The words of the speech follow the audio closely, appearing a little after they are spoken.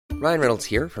Ryan Reynolds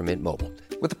here from Mint Mobile.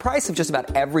 With the price of just about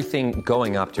everything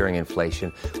going up during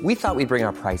inflation, we thought we'd bring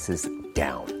our prices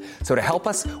down. So to help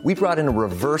us, we brought in a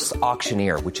reverse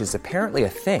auctioneer, which is apparently a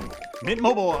thing. Mint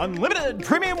Mobile Unlimited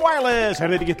Premium Wireless. How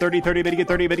to get 30, 30, bit to get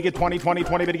 30, bit to get 20, 20,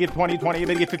 20, bit to get 20, 20,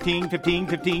 bit to get 15, 15,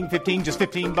 15, 15, just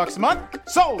 $15 a month?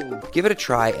 Sold! Give it a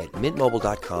try at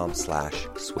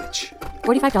mintmobile.com/switch.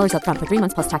 $45 up front for 3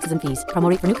 months plus taxes and fees. Promo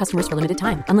rate for new customers for limited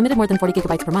time. Unlimited more than 40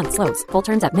 gigabytes per month. Slows full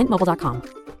terms at mintmobile.com.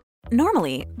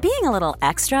 Normally, being a little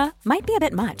extra might be a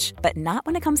bit much, but not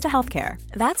when it comes to healthcare.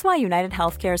 That's why United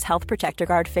Healthcare's Health Protector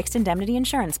Guard fixed indemnity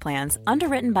insurance plans,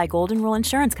 underwritten by Golden Rule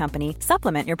Insurance Company,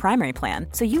 supplement your primary plan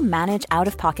so you manage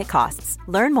out-of-pocket costs.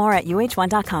 Learn more at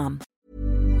uh1.com.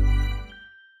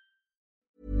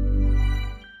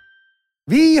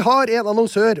 Vi har en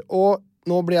annonsør, og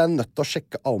nå blir jeg nødt til å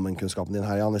sjekke allmennkunnskapen din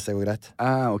her, Jan, hvis det går greit.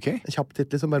 Ok. En kjapp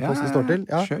titt, liksom, bare på hvordan det står til.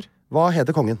 Ja. Kjør. Hva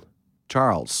heter kongen?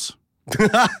 Charles.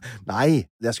 Nei,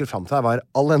 det jeg skulle fram til her var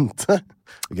Allente.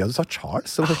 Gøy, du sa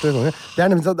Charles som første konge. Det er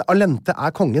nemlig sånn at Allente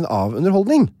er kongen av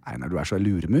underholdning. Nei, når du er så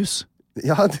luremus.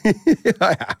 Ja,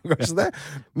 kanskje det.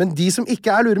 Men de som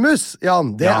ikke er luremus,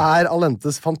 Jan, det er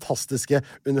Allentes fantastiske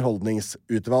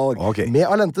underholdningsutvalg. Ok. Med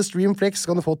Allente Streamflex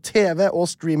kan du få TV og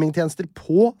streamingtjenester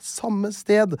på samme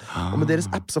sted. Og med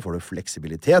deres app så får du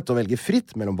fleksibilitet og velge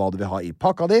fritt mellom hva du vil ha i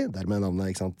pakka di. Dermed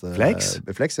navnet, ikke sant? Flex.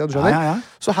 Flex, ja, du skjønner. Ja.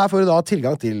 Så her får du da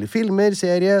tilgang til filmer,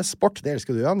 serie, sport. Det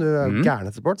elsker du, Jan. Du er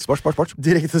gæren etter sport. Sport.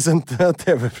 Direktesendte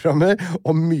TV-programmer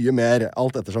og mye mer.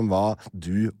 Alt ettersom hva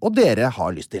du og dere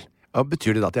har lyst til. Ja,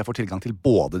 betyr det da at jeg får tilgang til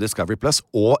både Discovery Plus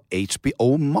og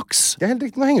HBO Max? Det er helt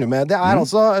riktig, nå henger du med. Det er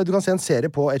altså, du kan se en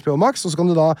serie på HBO Max, og så kan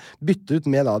du da bytte ut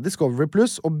med da Discovery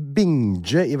Plus og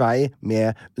binge i vei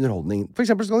med underholdning. For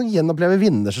eksempel så kan du gjenoppleve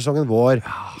vinnersesongen vår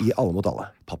i Alle mot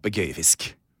alle.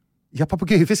 Papegøyefisk. Ja,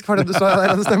 papegøyefisk var det du sa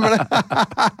der, det stemmer det.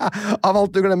 Av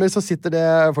alt du glemmer, så sitter det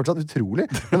fortsatt utrolig.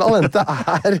 Men Allente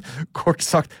er kort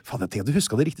sagt... Faen, jeg tenker at du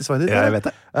husker det riktige svaret ditt. Ja, jeg vet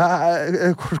det.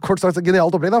 Kort sagt,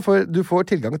 genialt opplegg da, for du får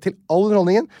tilgang til all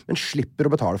underholdningen, men slipper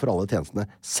å betale for alle tjenestene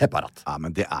separat. Ja,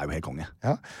 men det er jo helt konge.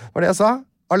 Ja, var det jeg sa.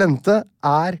 Allente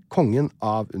er kongen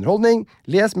av underholdning.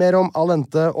 Les mer om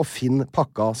Allente og finn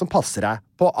pakka som passer deg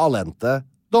på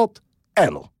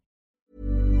allente.no.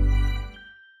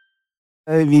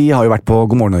 Vi har jo vært på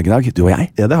God morgen Norge i dag, du og jeg.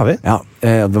 Ja, det har vi. Ja,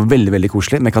 det var veldig, veldig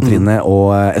koselig med Katrine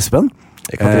og Espen.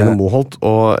 Katrine Moholt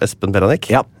og Espen Beranek.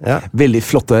 Ja, veldig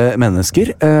flotte mennesker.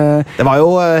 Det var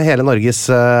jo hele Norges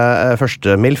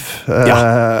første MILF,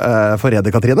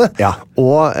 Forræder-Katrine. Ja.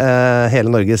 Og hele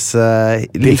Norges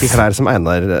like klær som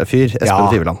Einar-fyr, Espen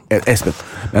Tyveland. Espen.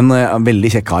 Men veldig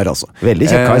kjekk kar, altså. Veldig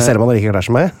kjekk kar, selv om han like klær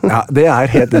som meg. Ja, det er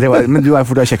helt... men du er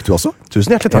kjekk du også.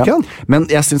 Tusen hjertelig takk, Jan. Men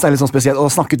jeg synes det er litt sånn spesielt, og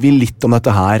snakket vi litt om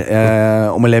dette her,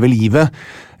 om å leve livet.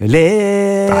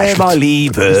 Leva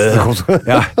livet.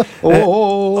 Ja.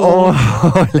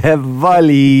 Leva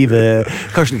livet.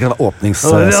 Kanskje det kan være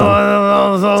åpningssang.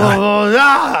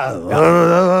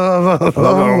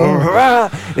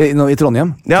 I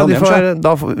Trondheim. Ja, vi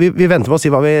venter med å si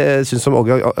hva vi synes om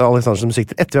Åge Aleksandersens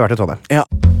musikk etter vi har vært i Trondheim. Ja.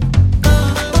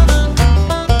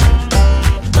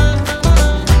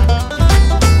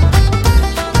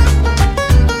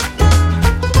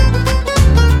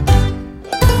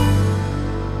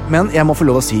 Men jeg må få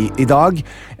lov å si, i dag,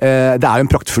 det er jo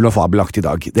en praktfull og fabelaktig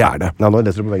dag, det er det. Ja, nå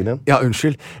leser du på veggen igjen. Ja,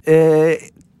 unnskyld.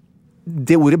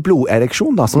 Det ordet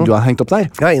blodereksjon da, som du har hengt opp der.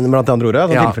 Ja, inn blant de andre ordet,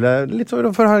 tilfelle litt for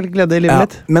å ha glede i livet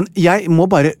mitt. Men nå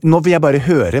vil jeg bare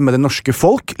høre med det norske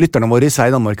folk, lytterne våre i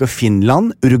Sverige, Danmark og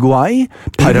Finland, Uruguay,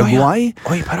 Paraguay,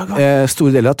 store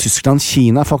deler av Tyskland,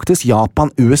 Kina faktisk, Japan,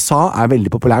 USA er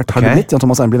veldig populært. Har det blitt? Jan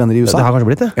Thomas Arne blir venner i USA. Det har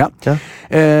kanskje blitt det. Ja.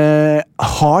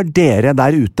 Har dere der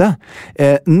ute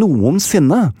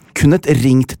noensinne kunnet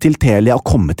ringt til Telia og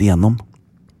kommet igjennom?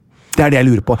 Det er det jeg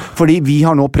lurer på. Fordi vi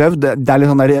har nå prøvd, det er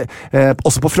litt sånn der,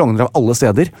 også på Frogner av alle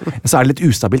steder, så er det litt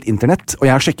ustabilt internett, og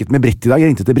jeg har sjekket med Britt i dag, jeg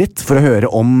ringte til Britt for å høre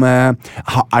om, er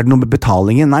det noe med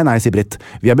betalingen? Nei, sier Britt.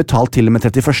 Vi har betalt til og med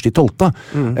 31.12.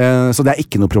 Så det er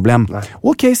ikke noe problem. Nei.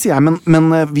 Ok, sier jeg, men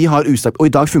vi har ustabilt, og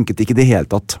i dag funket det ikke det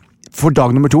hele tatt. For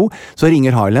dag nummer 2 så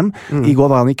ringer Harlem. I går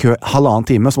var han i kø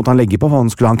 1,5 time, så måtte han legge på, for han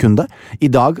skulle ha en kunde.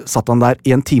 I dag satt han der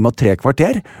i 1 time og 3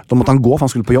 kvarter. Da måtte han gå, for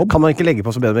han skulle på jobb. Kan man ikke legge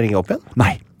på så bedre med å ringe opp igjen?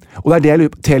 Nei. Og det er det jeg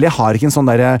lurer på. Telia har ikke en sånn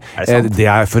der det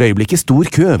er for øyeblikket stor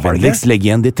kø. Vennligst legg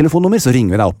igjen ditt telefonnummer, så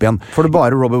ringer vi deg opp igjen. Får du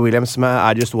bare Robbie Williams med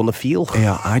I Just Wanna Feel?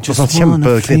 Ja, I Just Wanna Feel.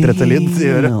 Kjempeknitrete lyd i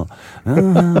øret.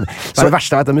 Så det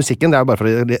verste jeg vet av musikken, det er jo bare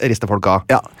for å riste folk av.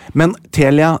 Ja, men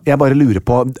Telia, jeg bare lurer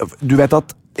på, du vet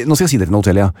at, nå skal jeg si dere noe,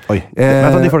 Telia. Oi,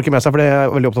 vet at de folk er med seg, for det er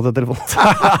veldig opptatt av telefonen.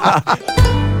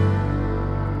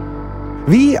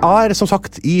 Vi er som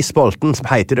sagt i spalten som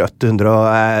heter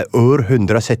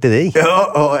 179. Ja,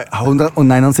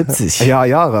 179. Ja,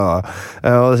 og det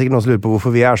er sikkert noen som lurer på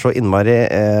hvorfor vi er så innmari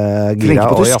gira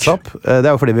på og tysk. jazza opp. Det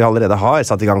er jo fordi vi allerede har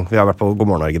satt i gang. Vi har vært på God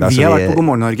morgen Norge der, Vi har vært på God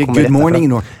morgen Norge. kommer Good rett morning,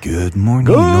 derfra. Norge. Good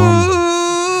morning,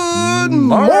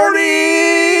 Norge.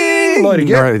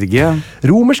 Norge.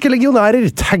 Romerske legionærer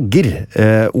tagger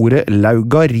ordet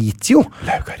laugaritio.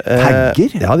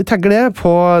 Tagger? Ja, de tagger det på,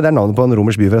 det er navnet på en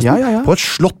romersk by forresten, Ja. på et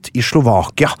slott i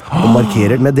Slovakia, og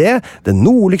markerer med det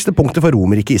nordligste punktet for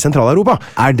Romerriket i Sentral-Europa.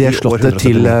 Er det I år slottet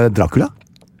til 179. Dracula?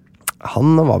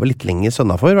 Han var vel litt lenger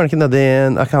sønnafor, var det ikke nede i,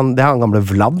 det er han gamle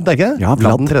Vlad, er ikke det? Ja,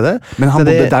 Vlad den tredje. Men han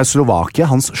Nede i- bodde der i Slovakia,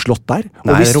 hans slott der.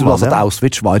 Og Nei, visste du altså Romania. at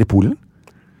Auschwitz var i Polen?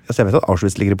 Altså, jeg vet at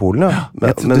Auschwitz ligger i Polen, ja.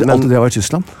 Jeg trodde alltid det var i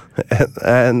Tyskland.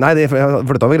 Nei, de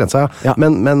flyttet over grensa, Ja.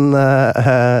 Men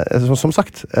som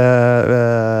sagt,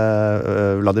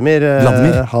 Vladimir,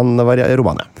 han var i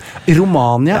Romania. I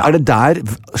Romania, er det der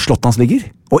slottet hans ligger?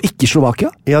 Og ikke i Slovakia?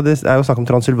 Ja, det er jo snakk om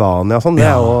Transylvania og sånn.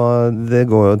 Det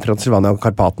går jo Transylvania og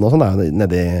Karpaten og sånn, det er jo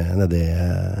nedi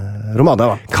Romania,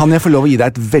 da. Kan jeg få lov å gi deg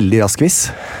et veldig raskt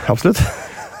quiz? Absolutt.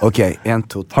 Ok, 1,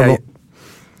 2, Har 3. du-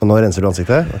 Og nå renser du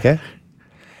ansiktet, ok?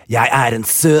 Jeg er en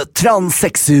søt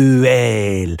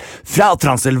transseksuell fra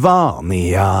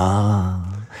Transylvania.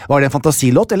 Var det en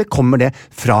fantasilåt, eller kommer det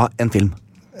fra en film?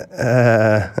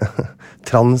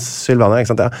 Transylvania,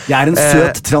 ikke sant? Ja. Jeg er en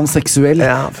søt transseksuell.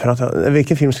 Ja,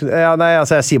 hvilken film skulle nei,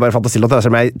 altså, jeg sier bare fantasilåt,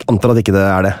 selv om jeg antar at ikke det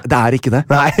er det. Det er ikke det.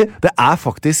 Nei. Det er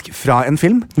faktisk fra en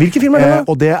film. Hvilken film er det da?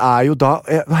 Og det er jo da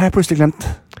Hva har jeg plutselig glemt?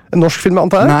 En norsk film,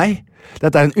 antar jeg? Nei.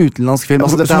 Dette er en utenlandsk film.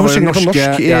 Altså, Så dette er hvorfor vår synger du på norske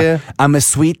norsk i- ja. I'm a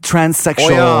sweet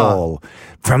transsexual.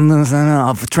 From the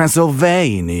of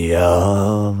Transylvania.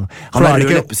 Han er har det rød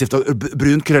ikke- leppestift og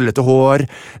brunt, krøllete hår.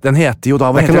 Den heter jo da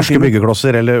Det hva er ikke heter norske filmen?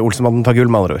 byggeklosser eller Olsenmannen tar gull,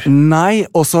 med andre ord. Nei,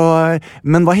 også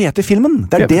Men hva heter filmen?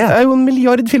 Det er Det det. er jo en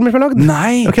milliard filmer som er lagd.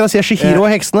 Nei. Ok, da sier jeg Shihiro og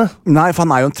heksene. Nei, for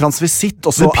han er jo en transvisitt,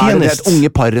 og så The er det Pianist. et unge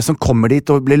paret som kommer dit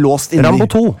og blir låst inni. Rambo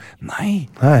 2. Nei.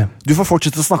 Nei. Du får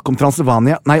fortsette å snakke om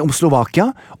Transylvania, nei, om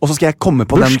Slovakia, og så skal jeg komme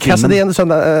på Bush den Cassidy filmen. and the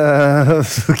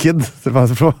Sunday Kid. Det var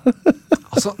så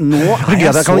Altså, nå er Jeg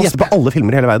jeg kan så gjette på alle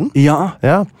filmer i hele verden. Ja.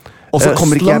 Ja. Og så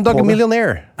kommer ikke jeg på Slumdog det.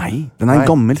 Millionaire. Nei, den er en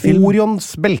gammel film.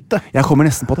 Orions belte. Jeg kommer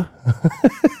nesten på det.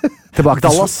 Tilbake til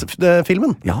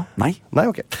Dallas-filmen. Ja, nei. Nei,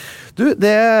 ok. Du,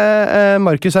 det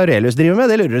Marcus Aurelius driver med,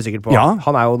 det lurer du sikkert på. Ja.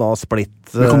 Han er jo nå splitt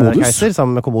Med Commodus. keiser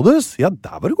sammen med Commodus. Ja,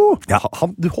 der var du god. Ja.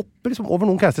 Du hopper liksom over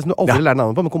noen keiser som du aldri Ja. lærer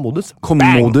navnet på, men Commodus.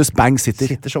 Commodus Bang sitter.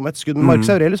 Sitter som et skudd. Men Marcus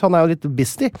Aurelius han er jo litt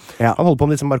bisty. Ja. Han holder på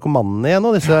med disse markomannene igjen,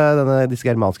 og disse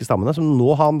germanske stammene, som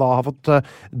nå han da har fått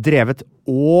drevet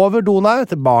over Donau,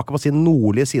 tilbake på sin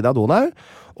nordlige side av Donau.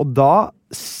 Og da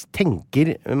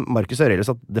tenker Marcus Aurelius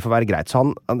at det får være greit. Så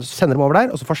han sender dem over der,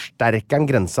 og så forsterker han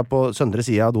grensa på søndre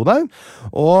side av Donau.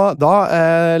 Og da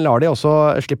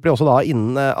slipper de også da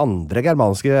inn andre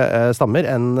germanske stammer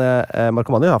enn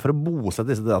markomani for å bosette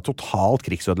disse da, totalt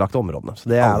krigsødelagte områdene.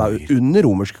 Så det er da under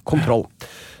romersk kontroll.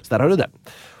 Så der har du det.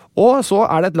 Og så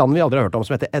er det et land vi aldri har hørt om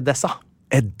som heter Edessa.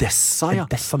 Edessa, ja.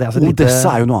 Edessa, det er altså et lite-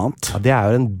 Odessa er jo noe annet. Ja, det er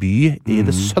jo en by i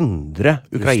det søndre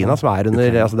Ukraina, som er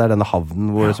under altså det er denne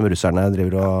havnen som russerne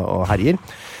driver og herjer.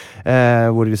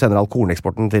 Hvor de sender all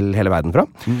korneksporten til hele verden fra.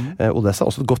 Odessa,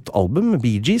 også et godt album.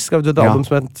 Bee Gees skrev et album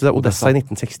som het Odessa i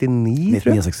 1969,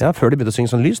 tror jeg. 1969. Ja, før de begynte å synge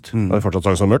sånn lyst. Da har de fortsatt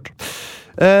sang sånn mørkt.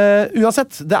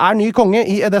 Uansett, det er ny konge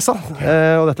i Edessa,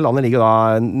 og dette landet ligger da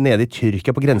nede i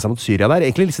Tyrkia på grensa mot Syria der.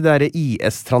 Egentlig disse der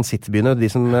IS-transittbyene, de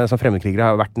som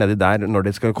fremmedkrigere har vært nedi der når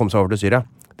de skal komme seg over til Syria.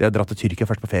 De har dratt til Tyrkia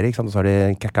først på ferie, ikke sant? Og så har de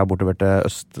kakka bortover til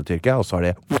Øst-Tyrkia, og så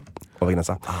har de over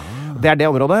grensa. Det er det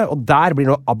området, og der blir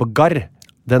nå Abgar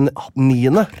den 9.,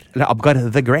 eller Abgar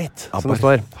the Great, som det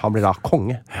står. Han blir da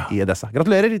konge i Edessa.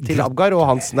 Gratulerer til Abgar og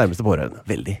hans nærmeste pårørende.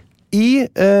 Veldig. I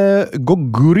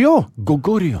Goguryeo,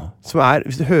 Goguryeo. som er,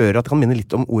 hvis du hører at det kan minne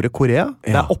litt om ordet Korea,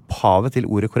 det Ja. er opphavet til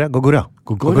ordet Korea. Goguryeo.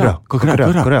 Goguryeo.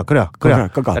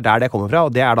 Det er der det kommer fra,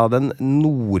 og det er da den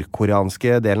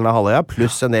nordkoreanske delen av halvøya,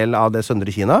 pluss en del av det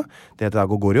søndre Kina. Det heter da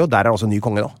Goguryeo. Der er også ny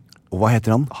konge nå. Og hva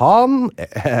heter han? Han,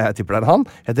 jeg tipper det er han,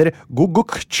 heter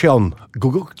Gugukcheon.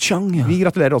 Gogokchang, ja. Vi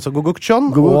gratulerer også Gugukcheon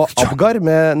og Gugukcheon. Abgar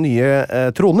med nye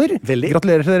troner. Veldig.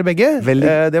 Gratulerer til dere begge.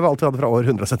 Veldig. Det var alt vi hadde fra år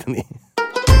 179.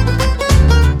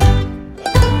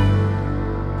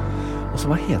 Og så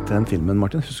hva heter den filmen,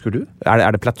 Martin? Husker du?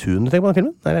 Er det Platoon du tenker på den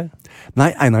filmen? Er det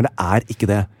Nei, Einar, det er ikke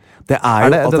det. Det er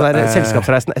jo det at den der eh,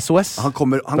 selskapsreisen SOS? Han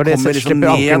kommer Når det liksom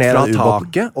slipper anker ned fra av ubåten.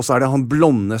 taket, og så er det han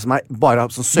blonde som er bare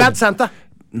sånn Bad Santa!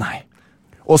 Nei.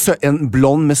 Og en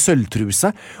blond med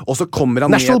sølvtruse, og så kommer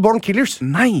han National ned Born Killers!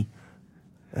 Nei!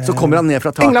 Så kommer han ned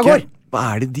fra taket. Englagård! Hva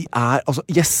er det de er? Altså,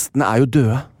 gjestene er jo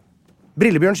døde.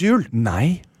 Brillebjørns jul.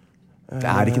 Nei. Det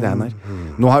er ikke det, Einar.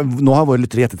 Nå har våre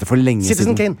lyttere gjettet det for lenge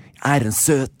Citizen siden. Kane. Er en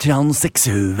søt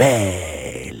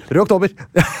transseksuell. Rød oktober.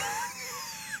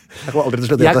 Jeg kommer aldri til å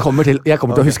slutte Jeg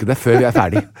kommer til å huske det før vi er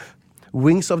ferdig.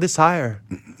 Wings of Desire.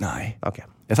 Nei. Ok.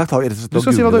 Jeg har sagt, Du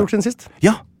skal si hva du har gjort siden sist.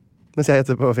 Ja. Mens jeg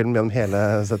gjetter på film gjennom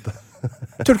hele settet.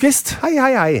 Tørnquist. Hei,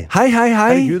 hei, hei. Hei, hei,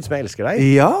 hei. Herregud, som jeg elsker deg.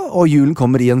 Ja, og julen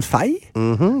kommer i en fei.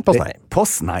 Post nei.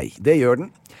 Post nei, det gjør den.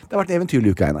 Det har vært en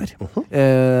eventyrlig uke, Einar.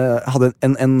 Hadde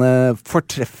en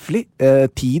fortreffelig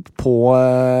tid på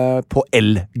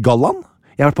L-gallaen.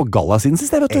 Jeg har vært på galla siden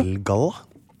sist, vet du. L-galla?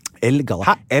 L-galla.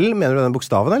 Hæ, L, mener du den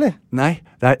bokstaven, eller? Nei,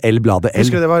 det er L-bladet L.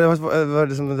 Husker du, det var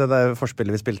liksom det der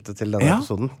forspillet vi spilte til denne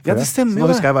episoden? Ja, det stemmer jo.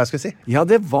 Nå husker jeg hva jeg skulle si. Ja,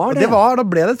 det var det. Da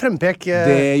ble det et frempek.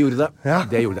 Det gjorde det. Ja.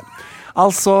 Det gjorde det.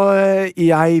 Altså,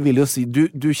 jeg vil jo si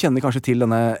Du kjenner kanskje til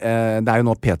denne det er jo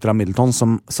nå Petra Middleton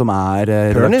som er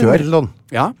Perny redaktør. Middleton.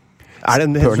 Ja. Er det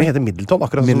en som heter Middleton,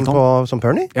 akkurat Middleton. som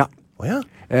Perny? Ja. Ja.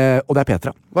 Og det er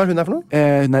Petra. Hva er hun der for noe?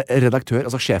 Hun er redaktør,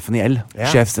 altså sjefen i L. Ja.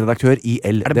 Sjefsredaktør i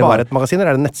L. Er det bare et magasin,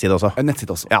 eller er det en nettside også? En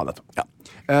nettside også. Ja, nettopp. Ja.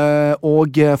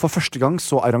 Og for første gang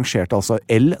så arrangerte altså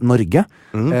L Norge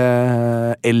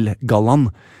L-gallaen.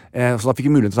 Så da fikk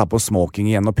vi mulighet til å ta på smoking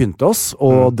igjen og pynte oss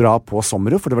og dra på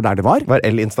Sommerud, for det var der det var. Var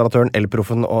L-installatøren,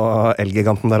 L-proffen og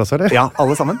L-giganten der også, eller? Ja,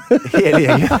 alle sammen. Hele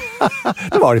gjengen.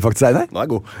 Det var de faktisk, Einar. Nå er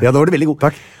jeg god. Ja, da var de veldig god.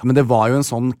 Takk. Men det var jo en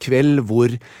sånn kveld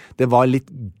hvor det var litt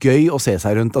gøy å se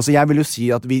seg rundt. Altså, jeg vil jo si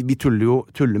at vi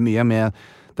tuller mye med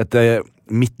dette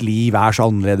mitt liv er så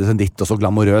annerledes enn ditt og så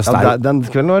glamorøst. Ja, den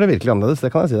kvelden var det virkelig annerledes, det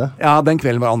kan jeg si det. Ja, den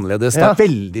kvelden var annerledes. Det Ja. er en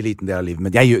veldig liten del av livet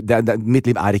mitt. Mitt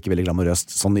liv er ikke veldig glamorøst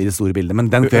sånn i det store bildet, men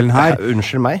den kvelden her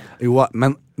Unnskyld meg. Jo,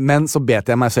 men så tok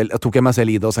jeg meg selv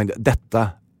i det og tenkte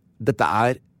dette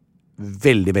er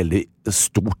veldig, veldig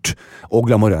stort og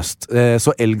glamorøst.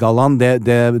 Så L-gallaen,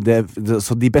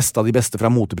 så de beste av de beste fra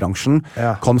motebransjen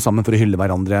kom sammen for å hylle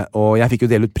hverandre. Og jeg fikk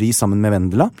jo dele ut pris sammen med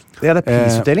Vendela. Ja, det er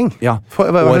prisutdeling. Ja.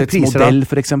 Hva Årets priser, modell,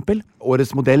 for eksempel.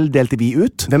 Årets modell delte vi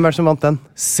ut. Hvem er det som vant den?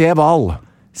 Seval.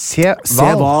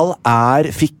 Seval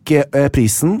fikk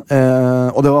prisen,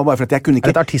 og det var bare for at jeg kunne ikke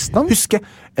Er det et artistnavn? huske.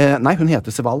 Nei, hun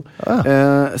heter Seval.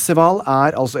 Seval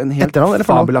er altså en helt Etternavn eller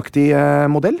fornavn? fabelaktig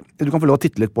modell. Du kan få lov å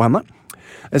titte litt på henne.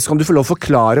 Så kan du få lov å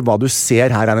forklare hva du ser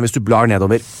her, Anne, hvis du blar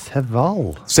nedover.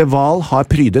 Seval. Seval har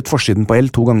prydet forsiden på L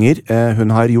 2 ganger. Hun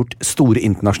har gjort store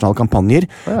internasjonale kampanjer,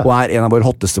 og er en av våre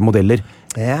hotteste modeller.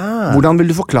 Ja. Hvordan vil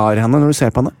du forklare henne når du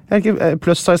ser på henne? Er det ikke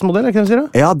plus size modell, er det ikke det de sier da?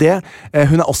 Ja,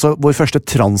 hun er også vår første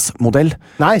transmodell.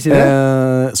 Nei, sier du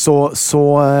det?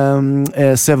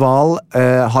 Seval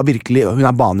har virkelig, hun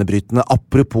er banebrytende.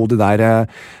 Apropos det der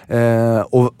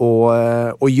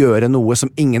å gjøre noe som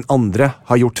ingen andre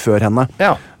har gjort før henne.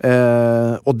 Ja.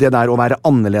 Og det der å være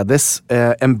annerledes,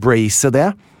 embrace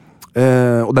det,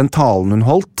 og den talen hun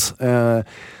holdt,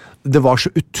 det var så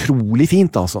utrolig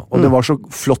fint, altså. Og det var så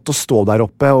flott å stå der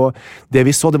oppe. Og det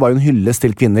vi så, det var jo en hyllest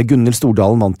til kvinner. Gunhild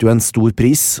Stordalen vant jo en stor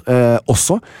pris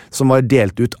også, som var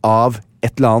delt ut av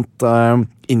et eller annet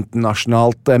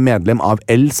internasjonalt medlem av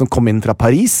L som kom inn fra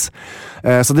Paris.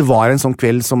 Så det var en sånn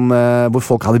kveld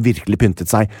hvor folk hadde virkelig pyntet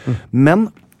seg.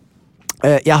 Men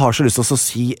jeg har så lyst til å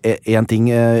si en ting,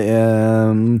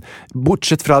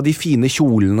 bortsett fra de fine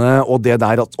kjolene og det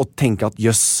der å tenke at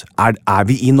jøss, er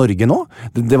vi i Norge nå?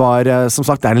 Det var, som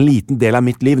sagt, det er en liten del av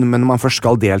mitt liv, men når man først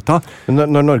skal delta.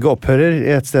 Men når Norge opphører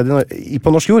i et sted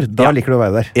på norsk jord, da liker du å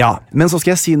være der. Ja, men så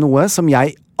skal jeg si noe som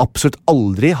jeg absolutt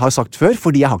aldri har sagt før,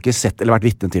 fordi jeg har ikke sett eller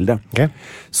vært vitne til det. Okay.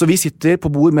 Så vi sitter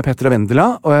på bord med Petra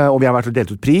Vendela, og vi har vært og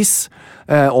delt ut pris,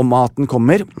 og maten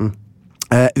kommer.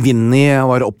 Vinnie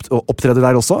var opptredde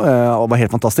der også, og var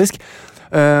helt fantastisk.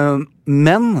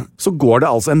 Men så går det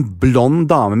altså en blond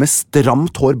dame med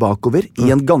stramt hår bakover i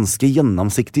en ganske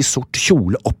gjennomsiktig sort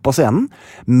kjole opp på scenen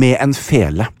med en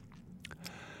fele.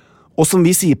 Og som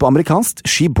vi sier på amerikansk,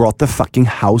 she brought the fucking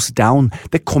house down.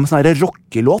 Det kom sånn her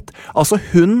rockelåt. Altså,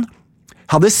 hun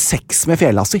hadde sex med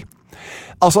fela si.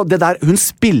 Altså, det der, hun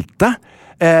spilte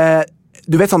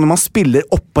du vet sånn når man spiller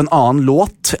opp en annen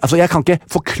låt, altså jeg kan ikke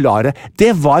forklare, det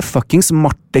var fuckings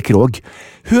Marte Krogh.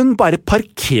 Hun bare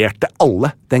parkerte alle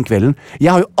den kvelden.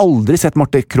 Jeg har jo aldri sett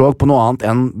Marte Krogh på noe annet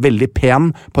enn veldig pen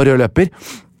på rød løper.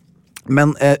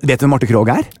 Men vet du hvem Marte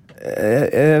Krogh er?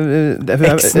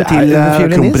 Eksen til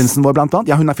kronprinsen vår blant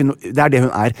annet. Ja, det er det hun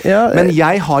er. Ja, men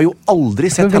jeg har jo aldri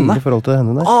sett henne.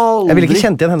 Jeg ville ikke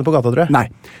kjent igjen henne på gata, tror jeg. Nei.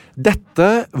 Dette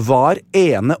var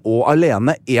ene og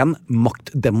alene en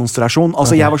maktdemonstrasjon.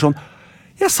 Altså, jeg var sånn,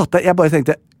 jeg satt der, jeg bare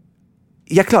tenkte,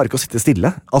 jeg klarer ikke å sitte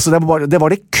stille. Altså, det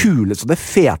var det kuleste og det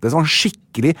fete, det var en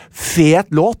skikkelig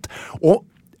fet låt, og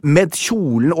med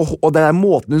kjolen og den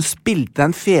måten hun spilte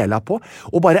den fela på,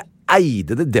 og bare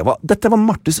eide det. Dette var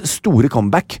Martes store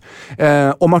comeback.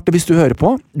 Og Marte, hvis du hører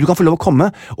på, du kan få lov å komme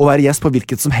og være gjest på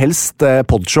hvilket som helst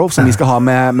podshow som vi skal ha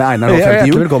med Einar nå frem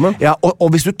til jul. Velkommen. Ja, og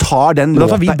hvis du tar den Da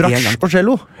låta tar vi bratsj på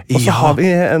cello, og så har vi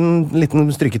en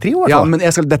liten stryketrio. Ja, men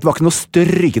dette var ikke noe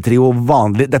stryketrio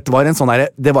vanlig. Dette var en sånn der,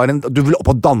 du ville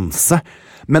opp og danse.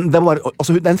 Men det var,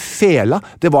 altså den fela,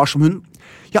 det var som hun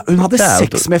hadde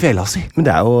sex med fela si. Men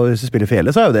det er jo, hvis du spiller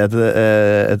fele, så er jo det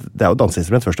det er jo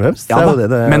danseinstrument først og fremst. Ja, det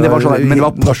er jo men det var sånn, men det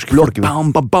var norsk poplåt, bam,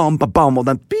 bam, bam, bam, og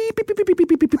den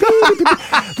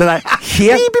den der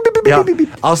helt,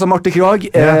 altså Marte Krogh,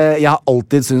 jeg har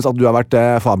alltid syntes at du har vært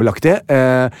fabelaktig,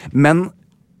 men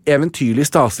eventyrlig,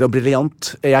 staselig og briljant.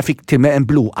 Jeg fikk til med en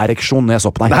blodereksjon når jeg så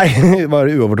på deg. Nei, var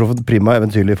det uovertruffet prima,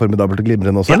 eventyrlig, formidabelt og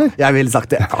glimrende også, eller? Ja, jeg ville sagt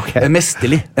det. Okay. En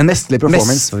mesterlig performance.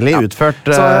 Mesterlig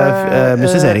utført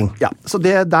musisering. Ja, så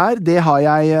det har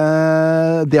jeg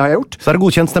gjort. Så er det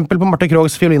godkjentstempel på Marte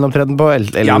Kroghs fiolinopptreden på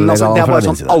Ja, men altså, det er bare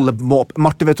sånn, alle må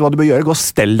Marte, vet du hva du bør gjøre? Gå og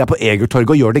stell deg på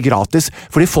Egertorget og gjør det gratis,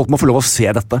 fordi folk må få lov å se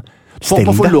dette. Folk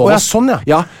må få lov å... sånn, ja.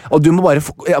 Ja, og du må bare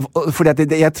fordi at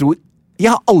jeg tror jeg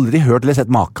har aldri hørt eller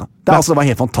sett maka. Det var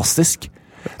helt fantastisk.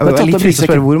 Jeg er litt trist å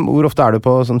spørre, hvor ofte er du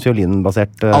på sånn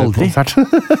fiolinbasert konsert?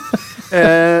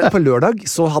 På lørdag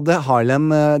så hadde Harlem,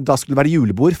 da skulle det være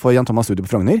julebord for Jan Thomas Studio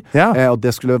på Frogner, og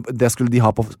det skulle de ha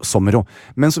på Sommero.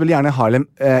 Men så ville gjerne Harlem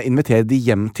invitere de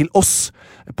hjem til oss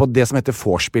på det som heter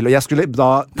vorspiel, og jeg skulle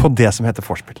da... På det som heter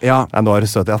vorspiel? Ja. Nei, nå er du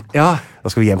søt igjen. Ja. Da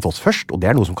skal vi hjem til oss først, og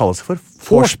det er noe som kalles for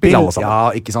vorspiel.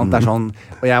 Ja, ikke sant? Det er sånn,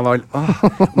 og jeg var...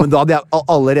 Men da hadde jeg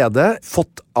allerede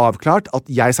fått avklart at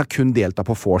jeg skal kun delta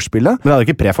på vorspielet. Men det er jo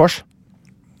ikke pre-vors?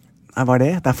 Nei, hva er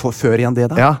det? Det er før igjen det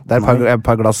da? Ja, det er et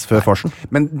par glass før vorsen.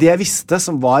 Men det jeg visste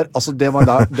som var, altså det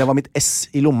var mitt S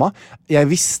i lomma. Jeg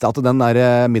visste at den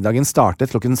der middagen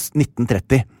startet klokken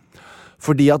 19:30.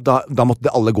 Fordi at da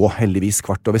måtte alle gå, heldigvis,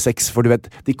 6:15. For du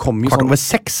vet, de kom jo sånn...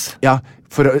 6:15? Ja,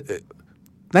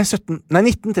 Nei,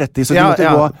 19:30, så de måtte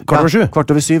gå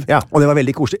 7:15. Ja. Og det var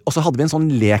veldig koselig. Og så hadde vi en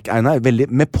sånn lek, Einar,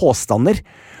 med påstander.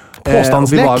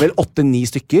 Påstandslek? Vi var vel 8-9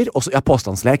 stykker, og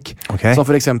påstandslek. Okay. Så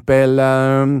for eksempel,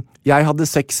 jeg hadde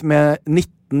sex med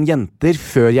 19 jenter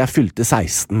før jeg fylte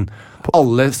 16.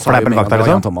 Alle sa jo med det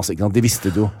var Jan Thomas, ikke sant? De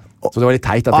visste det jo. Så det var litt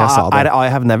teit at jeg sa det. Er det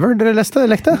I have never dere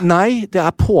lekte? Nei, det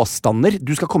er påstander.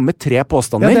 Du skal komme med 3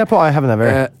 påstander. Ja, det er på I have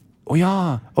never.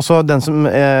 Og så den som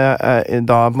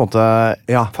da på en måte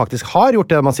faktisk har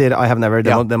gjort det man sier I have never,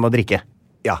 den må drikke.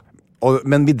 Ja,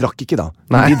 men vi drakk ikke da.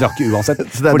 Vi drakk ikke uansett.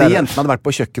 Fordi jentene hadde vært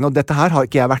på kjøkkenet, og dette her har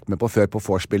ikke jeg vært med på før på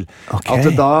vorspiel. Okay.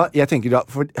 At da, jeg tenker da,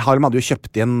 for Harlem hadde jo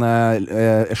kjøpt inn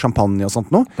champagne og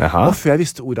sånt nå, og før jeg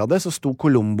visste ordet av det, så sto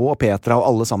Colombo og Petra og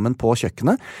alle sammen på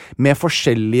kjøkkenet med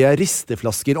forskjellige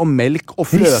risteflasker og melk og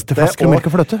fløte. Risteflasker og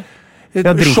melk og fløte?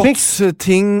 Ja,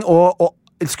 shots-ting og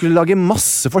skulle lage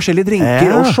masse forskjellige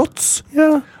drinker og shots.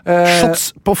 Ja.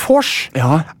 Shots på vors?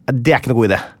 Ja. Det er ikke noe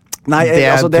god idé. Nei,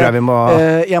 tror jeg vi må...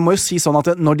 jeg må jo si sånn at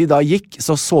når de da gikk,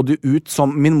 så det ut som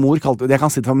min mor kalte det, jeg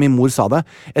kan si det for min mor sa det,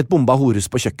 et bomba horhus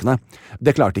på kjøkkenet.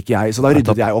 Det klarte ikke jeg, så da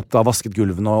ryddet jeg opp, da vasket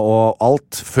gulvene og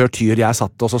alt, før jeg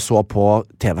satt og så på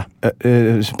TV.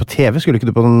 På TV? Skulle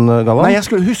ikke du på den gallaen? Nei,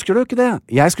 husker du ikke det?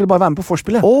 Jeg skulle bare være med på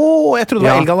vorspielet. Jeg trodde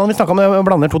det var Elgallaen vi snakket om, jeg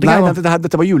blander 2 ting. Nei,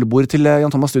 dette var julebord til Jan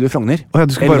Thomas Studio Frogner.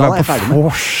 Du skulle bare være på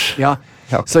vors. Ja.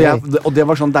 Okay. Så og det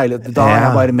var sånn deilig. Da er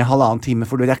jeg bare med 1,5 time,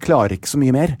 for jeg klarer ikke så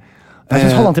mye mer. Jeg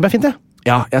synes 1,5 time er fint, det.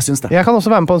 Ja, jeg synes det. Jeg kan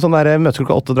også være med på en sånn der møte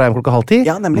klokka 8 og dra hjem klokka 9:30.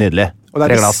 Ja, nemlig. Nydelig. Og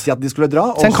der visste jeg at de skulle dra.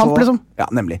 Se en kamp, liksom. Ja,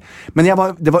 nemlig. Men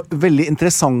det var veldig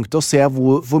interessant å se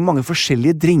hvor mange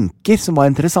forskjellige drinker som var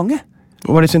interessante.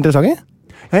 Var de så interessante?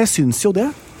 Ja, jeg synes jo det.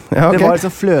 Ja, okay. Det var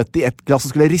liksom fløte i et glass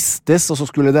som skulle ristes, og så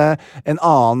skulle det en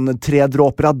annen 3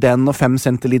 dråper av den og 5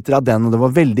 centiliter av den,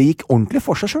 og det gikk ordentlig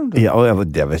for seg selv. Ja, og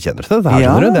det kjenner du til dette her,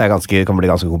 skjønner du? Det kan bli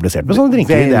ganske komplisert med sånne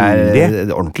drinker. Det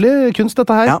er ordentlig kunst,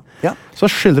 dette her. Ja. Så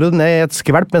skyller du ned i et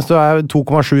skvelp mens du er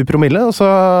 2,7 promille, og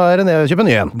så er det ned og kjøpe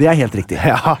en ny en. Det er helt riktig.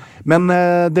 Ja. Men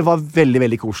det var veldig,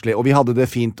 veldig koselig, og vi hadde det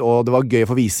fint, og det var gøy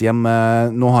å få vise hjem.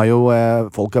 Nå har jo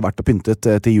folk vært og pyntet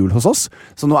til jul hos oss,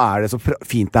 så nå er det så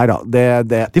fint der,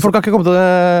 da. De folk har ikke kommet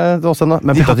til oss ennå,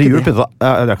 men pyntet til jul, har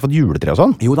dere ikke fått juletre og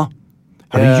sånn? Jo da.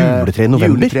 Har dere juletre i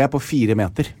november? Juletre på 4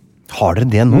 meter. Har dere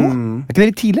det nå? Er ikke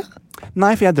dere tidlig?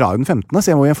 Nei, for jeg drar jo den 15., så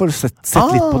jeg må jo få sett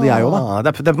litt på det jeg også da.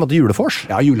 Det er på en måte julefors?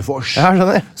 Ja, julefors. Ja,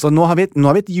 skjønner. Så nå har vi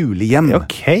et julehjem.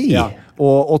 Ok. Ja.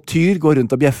 Og Tyr går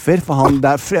rundt og bjeffer, for det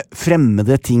er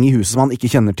fremmede ting i huset som han ikke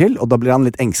kjenner til, og da blir han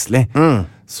litt engstelig.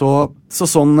 Så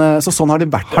sånn har det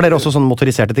vært. Har dere også sånne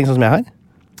motoriserte ting, sånn som jeg har?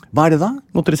 Hva er det da?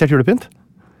 Motorisert julepynt.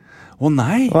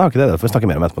 nei. Nå har ikke det får vi snakke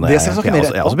mer om etterpå. Det skal jeg snakke mer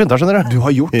Jeg har også begynt, skjønner du. Du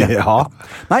har gjort det. Ja.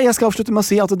 Nei, jeg skal avslutte med å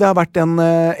si at det har vært en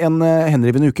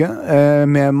henrivende uke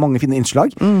med mange fine innslag.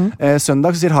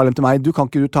 Søndag så sier Harlem til meg, du kan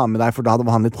ikke du ta med deg, for da hadde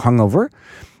han litt hangover.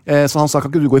 Så han sa,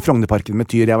 kan ikke du gå i Frognerparken med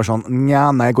Tyr? Jeg var sånn,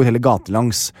 nei, jeg går hele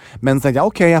gatelangs. Men så tenkte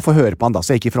jeg, ok, jeg får høre på han da,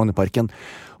 så jeg gikk i Frognerparken.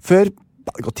 Før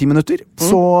det gått 10 minutter,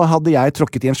 så hadde jeg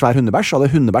tråkket i en svær hundebæsj.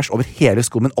 Hadde hundebæsj over hele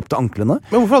skoen min opp til anklene.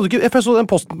 Men hvorfor hadde du ikke, jeg så den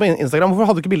posten på Instagram, hvorfor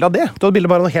hadde du ikke bilde av det? Du hadde bilde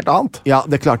bare av noe helt annet. Ja,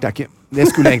 det klarte jeg ikke. Det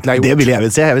skulle jeg egentlig ha gjort. Det ville jeg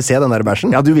vil se den der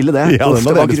bæsjen. Ja, du ville det. Ja,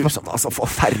 det var grusomt. altså,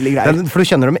 forferdelig greier. For du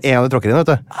kjenner det med en gang du tråkker inn,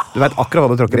 vet du. Du vet akkurat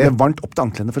hva du tråkker Det inn. ble varmt opp til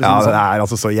anklene, for å si Ja, det det sånn. er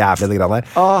altså så jævlig det grann her.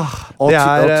 Og Det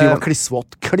er, Ty var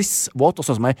klissvåt, og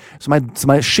sånn som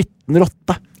ei skitten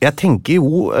rotte. Jeg tenker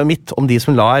jo mitt om de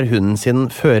som lar hunden sin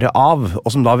føre av, og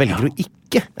som da velger å ikke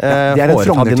det er en foreta de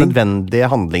Frogner-ting. nødvendige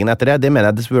handlingene etter det. Det mener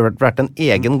jeg det skulle vært en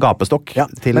egen gapestokk. Ja,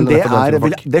 til men for den type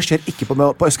folk. det skjer ikke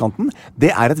på østkanten. Det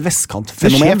er et Det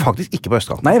vestkantfenomen. skjer faktisk ikke på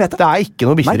østkanten. Nei, jeg vet det. Det er ikke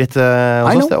noe bikkjeritt I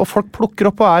hos oss. know. Og folk plukker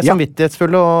opp og er Ja.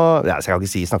 samvittighetsfulle og ja, så jeg kan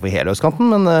ikke snakke for hele østkanten,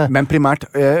 men Men primært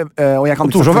og jeg kan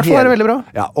På Torshov i hvert fall er det veldig bra.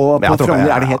 Ja, og Ja, på jeg tror Frogner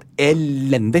jeg- er det helt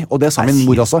elendig. Og det sa Nei, min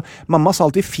mor sier- også. Mamma sa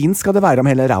alltid 'fint skal det være om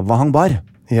hele ræva hang bar'.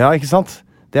 ja, ikke sant?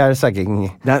 Det er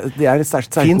sterking. Det er et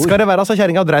sterkt Fint ord. skal det være, altså.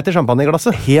 Kjerringa dreit i champagne i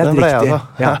glasset. Helt Den ble jeg, riktig. altså.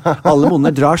 Ja. Alle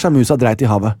monner drar seg musa dreit i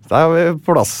havet. Da er vi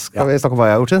på plass. Skal vi snakke om hva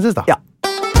jeg har gjort siden sist, da? Ja.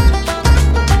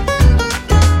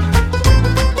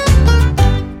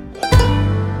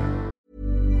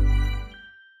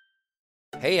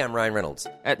 Hey, I'm Ryan Reynolds.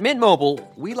 At Mint Mobile,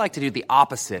 we like to do the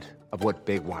opposite of what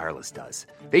Big Wireless does.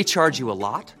 They charge you a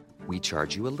lot, we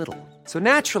charge you a little. So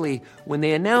naturally, when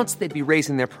they announced they'd be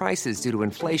raising their prices due to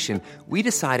inflation, we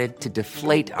decided to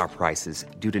deflate our prices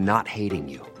due to not hating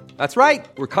you. That's right.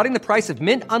 We're cutting the price of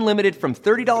Mint Unlimited from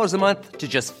 $30 a month to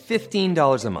just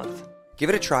 $15 a month. Give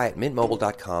it a try at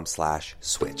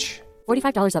mintmobile.com/switch.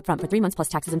 $45 up front for 3 months plus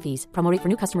taxes and fees. Promo rate for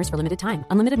new customers for limited time.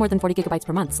 Unlimited more than 40 gigabytes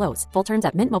per month. Slows full terms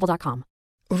at mintmobile.com.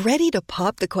 Ready to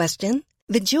pop the question?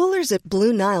 The jewelers at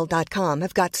BlueNile.com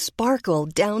have got sparkle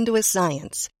down to a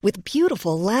science with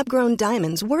beautiful lab-grown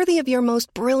diamonds worthy of your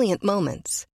most brilliant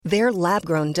moments. Their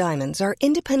lab-grown diamonds are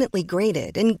independently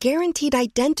graded and guaranteed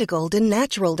identical to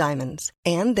natural diamonds,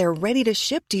 and they're ready to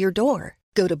ship to your door.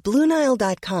 Go to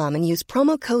BlueNile.com and use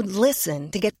promo code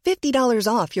LISTEN to get $50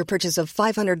 off your purchase of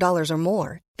 $500 or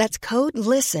more. That's code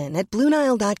LISTEN at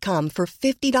BlueNile.com for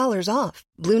 $50 off.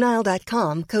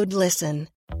 BlueNile.com, code LISTEN.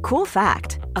 Cool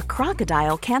fact, a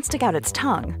crocodile can't stick out its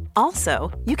tongue. Also,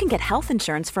 you can get health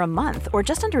insurance for a month or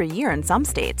just under a year in some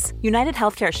states. United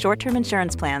Healthcare short-term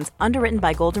insurance plans, underwritten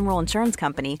by Golden Rule Insurance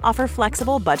Company, offer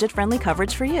flexible, budget-friendly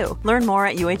coverage for you. Learn more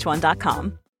at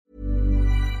uh1.com.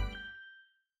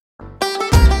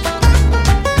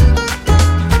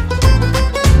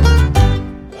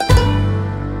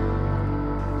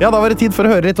 Ja, da var det tid for å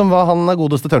høre litt om hva han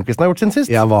godeste Tørnquisten har gjort siden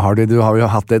sist. Ja, hva har du? Du har jo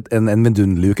hatt en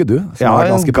vidunderlig uke, du. Som Ja, har vært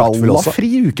en ganske praktfull også. gallafri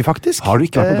uke, faktisk. Har du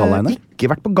ikke vært på galla ennå? Ikke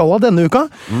vært på galla denne uka.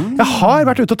 Jeg har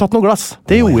vært ute og tatt noen glass.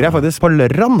 Det gjorde jeg faktisk på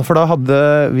lørdagen, for da hadde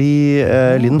vi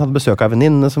Linn hadde besøk av en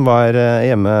venninne som var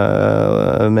hjemme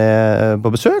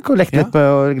på besøk, og lekte litt med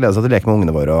og gleda seg til å leke med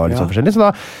ungene våre. Og litt sånn forskjellig. Så da,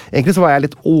 egentlig så var jeg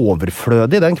litt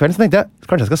overflødig den kvelden, så tenkte jeg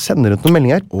kanskje jeg skal sende rundt noen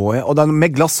meldinger. Og da,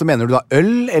 med glass så mener du da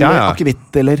øl, eller Ja, ja. akevitt,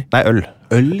 eller? Nei, øl.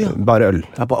 Øl, ja. Bare øl.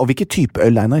 Ja, og hvilken type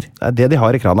øl, Einar? Det er det de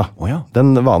har i krana. Å, ja.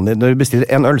 Den vanlige, når du bestiller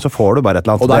en øl, så får du bare et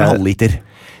eller annet. Og det er en halvliter.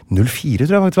 04,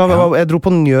 tror jeg faktisk. Jeg dro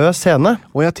på Njø scene.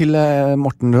 Og ja, til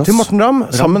Morten Røss. Til Morten Ramm,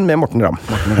 sammen med Morten Ramm.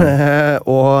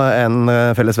 Og en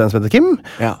felles venn som heter Kim.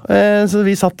 Ja. Så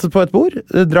vi satt på et bord,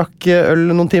 drakk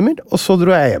øl noen timer, og så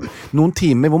dro jeg hjem. Noen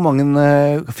timer, hvor mange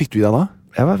fikk du i deg da?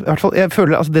 Jeg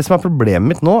føler, altså det som er problemet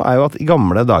mitt nå, er jo at i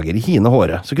gamle dager, i hine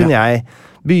håret, så kunne jeg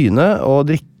begynne å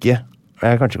drikke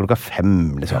kanskje klokka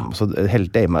 5, liksom. Så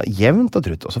helte jeg i meg jevnt og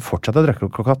trutt, og så fortsatte jeg å drikke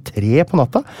klokka 3 på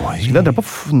natta. Så skulle jeg dra på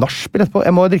nachspiel etterpå.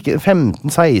 Jeg må drikke 15,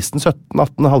 16, 17,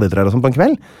 18 halvliter og sånn på en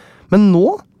kveld. Men nå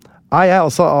er jeg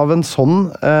altså av en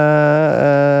sånn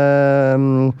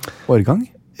Årgang?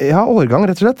 Ja, årgang,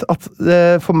 rett og slett. At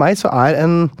for meg så er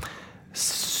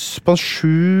på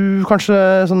 7, kanskje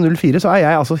sånn 04, så er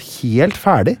jeg altså helt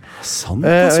ferdig. Sant,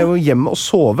 Jeg altså. må hjem og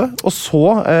sove, og så,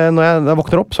 når jeg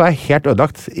våkner opp, så er jeg helt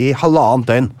ødelagt i halvannet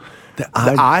døgn. Det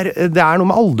er noe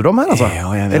med alderdom her, altså. Ja,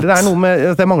 jeg vet. Eller det er noe med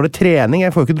at jeg mangler trening,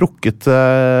 jeg får jo ikke drukket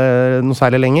noe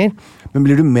særlig lenger. Men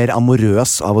blir du mer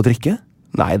amorøs av å drikke?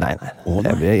 Nei.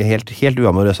 Jeg blir helt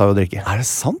uamorøs av å drikke. Er det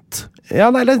sant? Ja,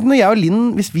 nei, når jeg og Linn,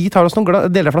 hvis vi tar oss noen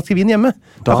deler av flaske vin hjemme,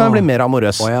 da kan jeg bli mer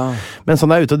amorøs. Men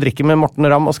sånn jeg er ute og drikker med Morten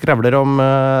Ramm og skravler om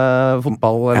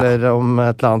fotball eller om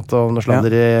et eller annet, om noe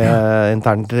sladder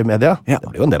internt i media. Det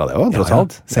blir jo en del av det også, tross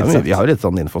alt. Vi har jo litt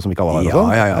sånn info som ikke alle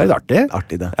har. Det er litt artig.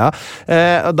 Artig det.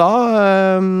 Da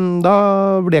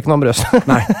blir jeg ikke noe amorøs.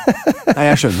 Nei,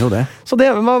 jeg skjønner jo det. Så det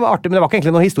var artig, men det var ikke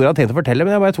egentlig noen historie jeg hadde tenkt å fortelle,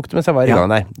 men jeg bare tok det mens jeg var i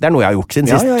gang der. Det er noe jeg har gjort siden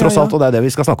sist, tross alt, og det er det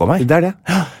vi skal snakke om her. Det er det.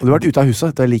 Og du har vært ute av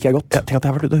huset, det liker jeg godt. Tenk at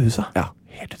jeg har vært ute av huset. Ja,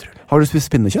 helt utrolig. Har du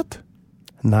spist pinnekjøtt?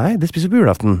 Nei, det spiser på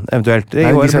julaften, eventuelt. Nei,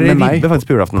 de skal med meg faktisk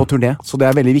på julaften. På turné, så det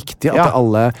er veldig viktig at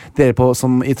alle dere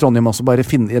som i Trondheim også bare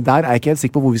finner... Der er jeg ikke helt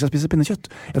sikker på hvor vi skal spise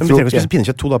pinnekjøtt. Men vi trenger ikke spise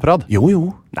pinnekjøtt 2 dager på rad. Jo.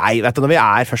 Nei, vet du, når vi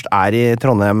først er i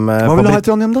Trondheim... Hva vil du ha i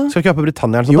Trondheim da? Skal vi ikke ha på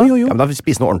Britannia eller sånt da? Jo. Ja, men da vil vi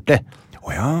spise noe ordentlig.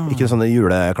 Ikke sånne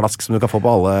juleklask som du kan få på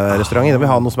alle restauranter. Vi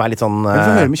har noe som er litt sånn Vi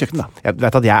får høre med kjøkken da. Jeg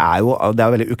vet at det er jo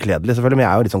veldig ukledelig selvfølgelig, men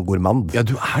jeg er jo litt sånn gourmand. Ja,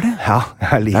 du er det? Ja,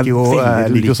 jeg liker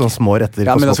jo sånne små retter.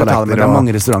 Ja, men da skal jeg ta det med. Det er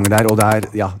mange restauranter der, og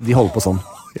de holder på sånn.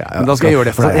 Men da skal jeg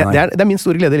gjøre det for deg. Det er min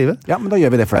store glede i livet. Ja, men da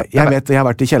gjør vi det for deg. Jeg har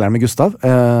vært i kjelleren med Gustav,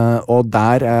 og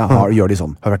der gjør de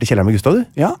sånn. Har du vært i kjelleren med Gustav, du?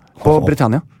 Ja, på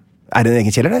Britannia. Er det en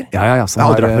egen kjeller der? Ja. Jeg har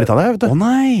aldri vært på Britannia, vet du. Å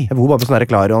nei! Jeg bor bare på sånn her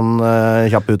Klarion,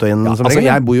 kjapp ut og inn som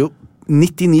regel. Jeg bor jo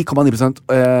 99,9%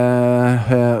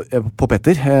 på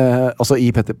Petter, altså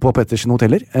på Pettersen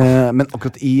hoteller, men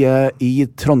akkurat i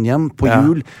Trondheim på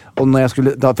jul, og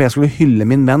for jeg skulle hylle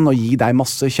min venn og gi deg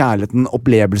masse kjærligheten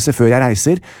opplevelse før jeg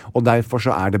reiser, og derfor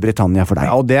så er det Britannia for deg.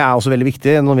 Ja, og det er også veldig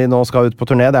viktig når vi nå skal ut på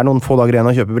turné. Det er noen få dager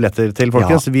igjen å kjøpe billetter til,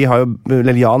 folkens.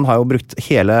 Jan har jo brukt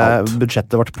hele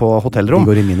budsjettet vårt på hotellrom.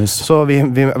 Vi går i minus. Så vi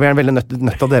er veldig nødt til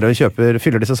at dere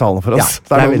fyller disse salene for oss.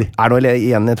 Ja, er det noe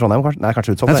igjen i Trondheim? Nei,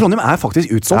 kanskje utsolgt. Trondheim er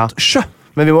faktisk utsolgt. Sjø!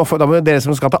 Men da må dere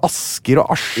som skal til Asker og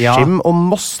Askim og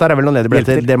Moss, der er vel noen ledige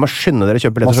billetter. Dere må skynde dere å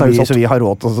kjøpe billetter, så vi har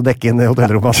råd til å dekke inn i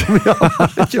hotellrommet.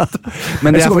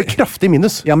 Men det går vi kraftig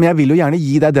minus. Ja, men jeg vil jo gjerne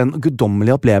gi deg den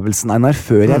guddommelige opplevelsen, Einar,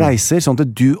 før jeg reiser, sånn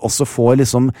at du også får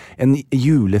liksom en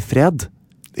julefred.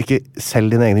 Ikke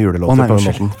selg dine egne julelåter på den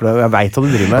måten, for jeg vet hva du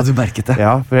driver med. Ja, du merket det.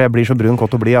 Ja, for jeg blir så brun,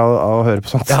 kott og blid av å høre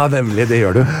på sånt. Ja, nemlig, det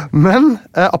gjør du. Men,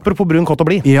 apropos brun, kott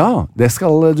og blid. Ja, det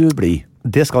skal du bli.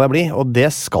 Det skal jeg bli, og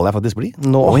det skal jeg faktisk bli.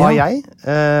 Nå har jeg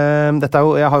jeg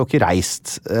har jo ikke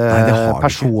reist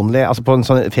personlig, altså på en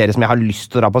sånn ferie som jeg har lyst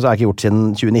til å dra på, så har jeg ikke gjort siden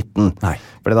 2019. Nei.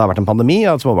 Fordi det har vært en pandemi,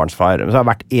 jeg har hatt småbarnsfar. Så har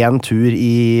jeg vært en tur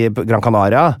i Gran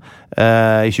Canaria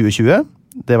i 2020.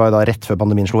 Det var jo da rett før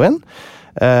pandemien slo inn.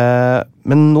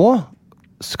 Men nå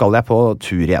skal jeg på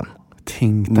tur igjen.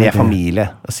 Med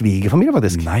familie. Svigerfamilie,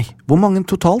 faktisk. Nei. Hvor mange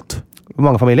totalt? Hvor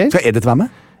mange familier? Skal Edith være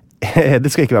med? Det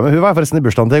skal ikke være med. Hun var forresten i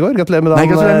bursdagen til i går. Gratulerer med dagen.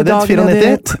 Gratulerer med dagen,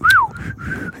 94.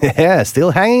 Yeah,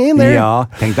 still hanging in there. Ja,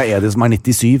 tenk deg Edith som er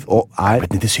 97 og er...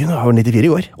 97 nå, har 94 i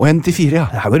år. Og 94, ja.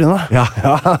 Her går det unna. Ja.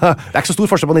 Det er ikke så stor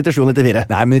forskjell på 97 og 94.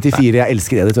 Nei, men 94, jeg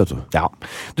elsker Edith, vet du. Ja.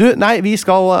 Du, nei, vi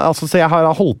skal, altså, så jeg har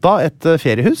holdt av et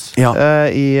feriehus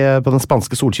på den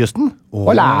spanske solkysten.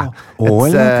 Hola! Det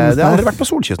har aldri vært på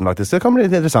solkysten, faktisk. Det kan bli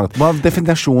litt interessant. Hva er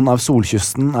definisjonen av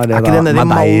solkysten? Er ikke det nede i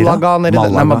Malaga?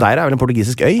 Malaga? Madeira er vel en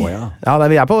portugisisk øy. Ja,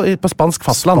 vi er på spansk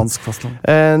fastland.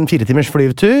 En 4 timers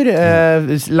flyvtur.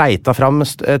 Leita fram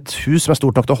et hus som er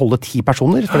stort nok til å holde 10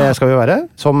 personer, for det skal vi være,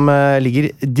 som ligger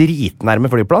dritnærme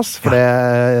flyplass, for det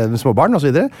er småbarn og så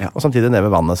videre, og samtidig nede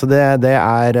ved vannet. Så det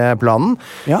er planen.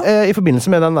 I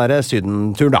forbindelse med den der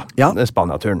sydenturen da,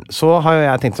 Spania-turen, så har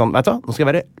jeg tenkt sånn, vet du, nå skal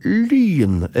jeg være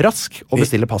lynrask og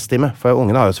bestille passtime, for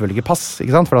ungene har jo selvfølgelig ikke pass,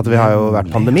 ikke sant, for at vi har jo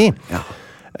vært pandemi.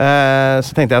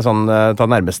 Så tenkte jeg sånn, ta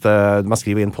nærmeste, man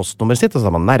skriver inn postnummeret sitt, og så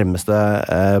tar man nærmeste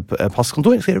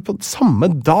passkontor, skriver på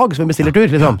samme dag som vi bestiller tur,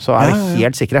 liksom, så er vi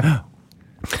helt sikre.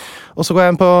 Og så går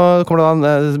jeg inn på,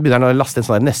 begynner han å laste inn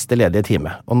sånn der neste ledige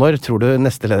time. Og når tror du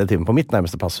neste ledige time på mitt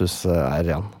nærmeste passhus er,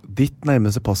 Jan? Ditt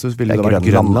nærmeste passhus ville det være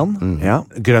Grønland? Ja,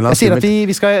 Grønland. Jeg sier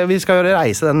at vi skal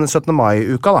reise den 17.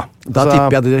 mai-uka da. Da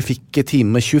tipper jeg at dere fikk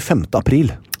time 25.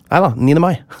 april. Neida, 9.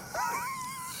 mai.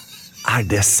 Er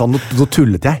det sånn? Nå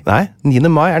tullet jeg. Nei, 9.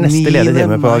 mai er neste ledige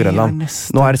time på Grønland.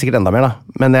 Nå er det sikkert enda mer da.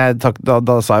 Men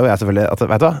da sa jo jeg selvfølgelig at,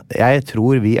 vet du hva, jeg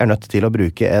tror vi er nødt til å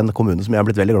bruke en kommune som jeg har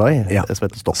blitt veldig glad i, som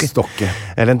heter Stokke.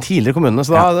 Eller en tidligere kommune,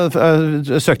 så da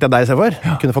søkte jeg deg selv for.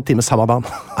 Kunne fått time samme banen.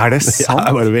 Er det sant?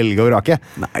 Ja, bare velge og vrake.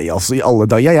 Nei, altså i alle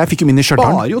dager. Jeg fikk jo min i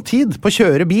Stjørdal. Sparer jo tid på å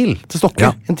kjøre bil til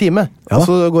Stokke en time, og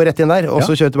så gå rett inn der, og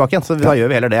så kjøre tilbake igjen. Så da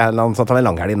gjør vi heller det. Så tar vi en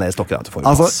langhelg ned i Stokke.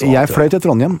 Altså, jeg fløy til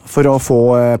Trondheim for å få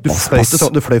pass.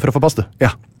 Du fløy for å få pass, du?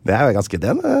 Ja. Det er jo ganske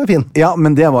fin. Ja,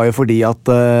 men det var jo fordi at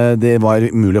det var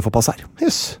mulig å få pass her.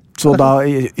 Yes. Så da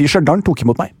i Stjørdal tok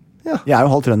imot meg. Jeg er jo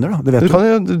halv trønder, da. Det vet Du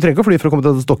du. trenger ikke å fly for å komme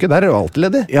til Stokke. Der er jo alltid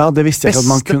ledig. Ja, det visste jeg ikke at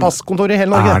man Beste kunne. passkontor i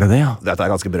hele Norge. Er det det, ja? Dette er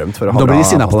ganske berømt for å ha Da blir de bra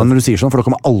sinna på deg avstand. når du sier sånn, for da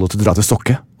kommer alle til å dra til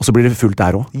Stokke. Og så blir det fullt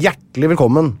der òg. Hjertelig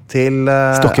velkommen til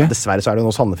Stokke. Dessverre så er det jo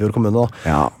nå Sandefjord kommune, da.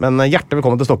 Ja. Men hjertelig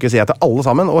velkommen til Stokke, sier jeg til alle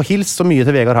sammen. Og hils så mye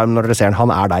til Vegard Harm når dere ser han. Han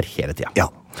er der hele tida. Ja.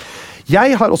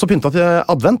 Jeg har også pynta til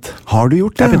advent. Har du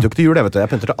gjort det? Jeg pynter jo ikke til jul, jeg vet du. Jeg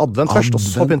pynter til advent først, og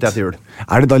så pynter jeg til jul.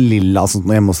 Er det da lilla sånt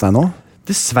noe hjemme hos deg nå?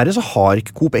 Dessverre så har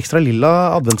ikke Coop ekstra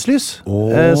lilla adventslys.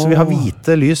 Så vi har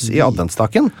hvite lys i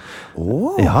adventsstaken.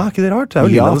 Ja, ikke det rart? Det er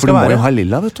jo lilla Ja, det for skal du må være. jo ha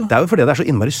lilla, vet du. Det er jo fordi det er så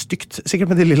innmari stygt, sikkert,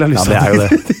 med de lilla lysene. det er jo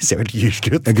det. De ser jo helt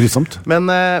gyselig ut. Det er grusomt.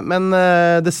 Men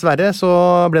dessverre så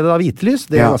ble det da hvite lys.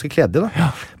 Det er Ja. ganske kledelig,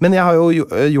 da. Men jeg har jo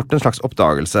gjort en slags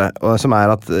oppdagelse, som er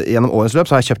at gjennom årets løp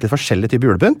så har jeg kjøpt litt forskjellige typer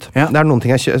julepynt. Ja. Det er noen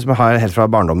ting som jeg har helt fra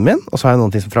barndommen min, og så har jeg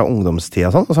noen ting fra ungdomstida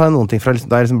og sånn, og så har jeg noen ting fra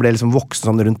da jeg ble voksen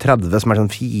sånn rundt 30, som er sånn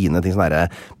fine ting, sånn derre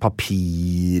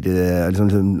papir,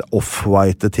 liksom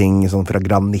off-white ting, sånn fra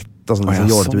granitt og sånne ja,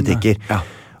 jålete sånn, butikker. ja.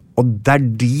 Og det er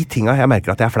de tinga jeg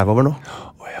merker at jeg er flau over nå.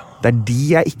 Det er de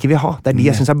jeg ikke vil ha. Det er de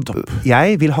jeg synes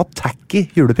jeg vil ha tacky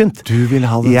julepynt. Du vil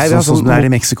ha det Jeg vil ha sånn som det er i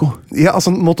Mexico. Ja, altså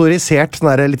motorisert,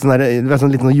 sånn der, litt sånn der, det er sånn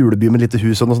liten juleby med lite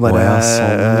hus og noen sånne ja,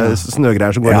 der,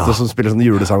 snøgreier som går Ja. litt, og som spiller sånn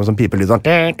julesang og sånn pipelyd sånn.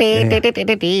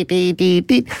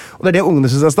 Og det er det ungene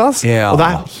synes er stas. Ja. Og det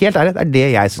er helt ærlig, det er det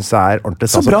jeg synes er ordentlig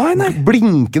stas. Så bra, Einar.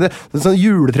 Blinkende, sånn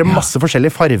juletre, masse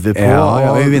forskjellige farver på.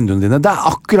 Ja, i vinduene dine. Det er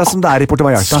akkurat som det er i Puerto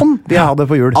Vallarta. Sånn vil jeg ha det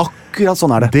på jul. Akkurat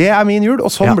sånn er det. Det er min jul, og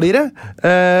sånn Ja. blir det.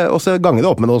 Og så ganger det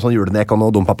opp med noe sånn julenek og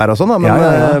noe dompapir og sånn, da. Men,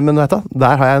 Ja. men vet du,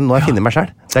 der har jeg, nå har jeg funnet meg selv.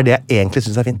 Det er det jeg egentlig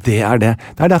synes er fint. Det er det.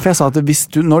 Det er derfor jeg sa at hvis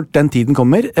du, når den tiden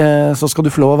kommer, så skal du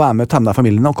få lov å være med, ta med deg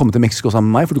familien og komme til Mexico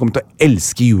sammen med meg, for du kommer til å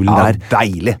elske julen Ja, der.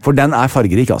 deilig. For den er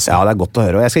fargerik, altså. Ja, det er godt å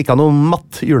høre. Og jeg skal ikke ha noe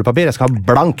matt julepapir, jeg skal ha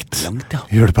blankt, Blankt, ja.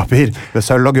 julepapir med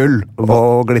sølv og gull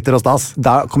og glitter og stas.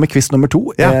 Da kommer quiz nummer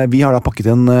 2. Ja. Vi har da pakket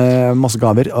inn masse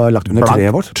gaver og lagt under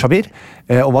treet vårt. papir.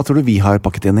 Og hva tror du vi har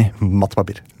pakket inn i? Matt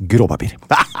papir. Gråpapir.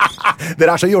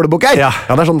 Dere er så julebukker! Ja.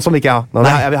 Det er sånn som ikke jeg har. Nå,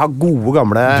 Nei. jeg vil ha gode,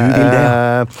 gamle Du vil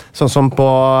det, sånn som på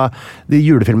de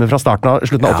julefilmene fra slutten av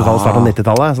 80-tallet, starten av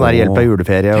 90-tallet. Sånn der Hjelp er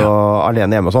juleferie og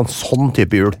Alene hjemme og sånn. Sånn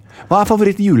type jul. Hva er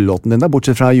favoritt-julelåten din, da,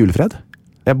 bortsett fra Julefred?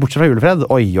 Bortsett fra Julefred.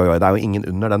 Oi, oi, oi, det er jo ingen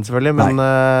under den, selvfølgelig. Men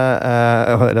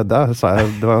redda, sa jeg.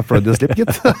 Det var Freudian slip,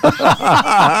 gitt.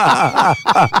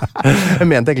 Jeg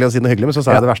mente egentlig å si noe hyggelig, men så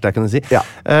sa jeg det verste jeg kunne si. Ja.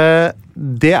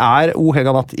 Det er O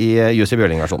helga natt i Jussi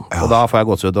Bjørling-versjonen. Og da får jeg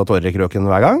gåsehud og tårer i krøken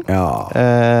hver gang. Ja.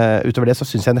 Utover det så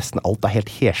syns jeg nesten alt er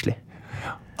helt heslig.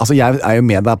 Altså, jeg er jo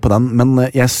med deg på den, men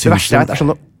jeg syns Det verste jeg vet, er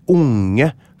sånne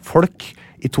unge folk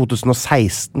i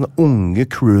 2016, unge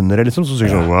croonere, liksom, som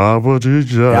synger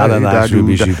sånn Ja, den der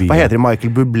shubi-shubi. Hva heter de?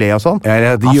 Michael Bublé og sånn?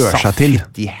 Ja, de gjør seg til.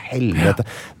 Fytti helvete.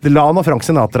 La nå Frank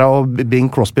Sinatra og Bing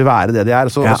Crosby være det de er,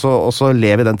 og så, Ja. og så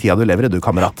lev i den tida du lever i, du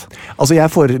kamerat. Altså, vi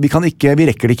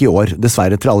rekker det ikke i år,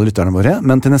 dessverre, til alle lytterne våre,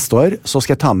 men til neste år så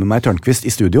skal jeg ta med meg Tørnquist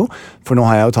i studio, for nå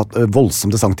har jeg jo tatt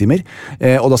voldsomme sangtimer,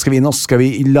 og da skal vi inn, og så skal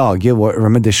vi lage vår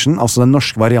remedition, altså den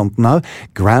norske varianten av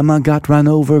Grandma got run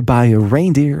over by a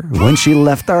reindeer when she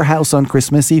left our house on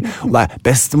Christmas Eve. Og det er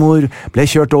bestemor ble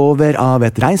kjørt over av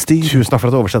et reinsdyr. Tusen takk for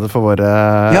at du oversetter for våre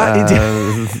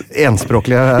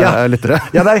enspråklige Ja. lyttere.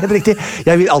 Ja, det er helt riktig.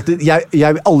 Jeg vil alltid,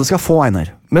 alle skal få,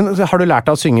 Einar. Men har du lært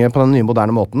deg å synge på den nye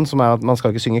moderne måten, som er at man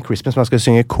skal ikke synge Christmas, men man skal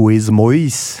synge Quiz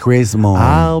Mois?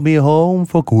 I'll be home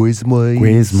for Quiz Mois.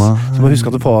 Quiz Mois. Så må du huske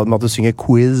at du får med at du synger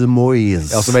Quiz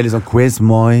Mois. Ja, så veldig sånn quiz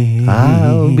moi.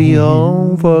 I'll be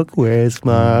home for Quiz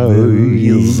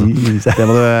Mois. Det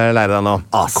må du lære deg nå.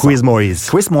 Quiz Mois.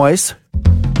 Quiz mois.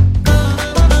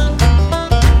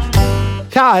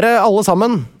 Kjære alle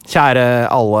sammen. Kjære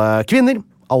alle kvinner.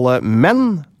 Alle menn.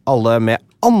 Alle med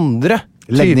andre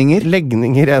Legninger.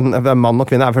 Legninger enn mann og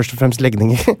kvinne er først og fremst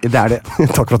legninger. Det er det.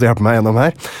 Takk for at du hjelper meg gjennom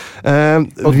her.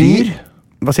 Og dyr.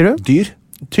 Hva sier du? Dyr.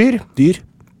 Dyr. Dyr.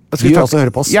 Skal vi Dyr ta- også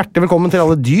hører på oss. Hjertelig velkommen til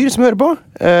alle dyr som hører på.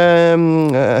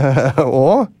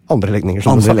 Og andre legninger.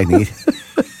 Som du sa. Andre legninger.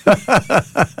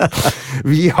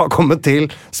 Vi har kommet til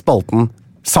spalten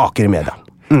Saker i media.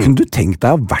 Kunne du tenkt deg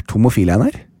å ha vært homofil,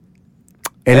 Einar?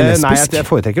 Eller Nei, lesbisk? jeg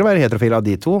foretrekker å være heterofil av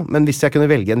de to, men hvis jeg kunne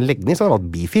velge en legning, så hadde jeg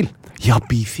valgt bifil. Ja,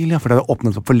 bifil, ja, for det hadde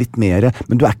åpnet opp for litt mer.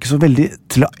 Men du er ikke så veldig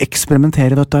til å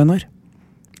eksperimentere, vet du, Einar.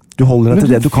 Du holder deg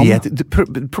til det du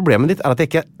kan. Problemet ditt er at jeg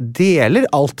ikke deler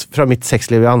alt fra mitt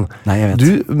sexliv, Jan. Nei, jeg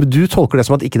vet. Du tolker det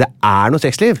som at ikke det er noe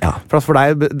sexliv. Ja. For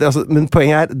deg, men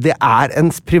poenget er, det er en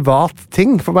privat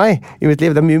ting for meg i mitt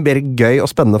liv. Det er mye mer gøy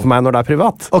og spennende for meg når det er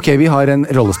privat. Ok, vi har en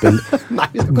rollespill. Nei,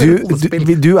 vi skal ikke ha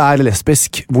rollespill. Du er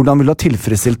lesbisk. Hvordan vil du ha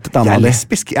tilfredsstilt Jeg dama er di?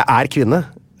 lesbisk, jeg er kvinne.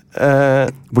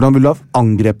 Hvordan ville du ha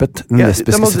angrepet den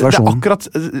lesbiske situasjonen? Det er akkurat,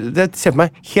 det ser for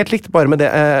meg helt likt, bare med det,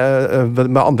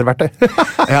 med andre verktøy.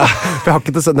 For jeg har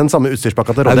ikke den samme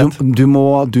utstyrspakka til rådighet. Nei,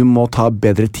 du må ta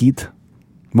bedre tid.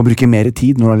 Du må bruke mer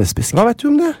tid når du er lesbisk. Hva vet du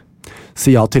om det?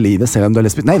 Si ja til livet selv om du er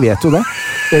lesbisk. Nei, jeg vet jo det.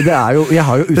 Det er jo, jeg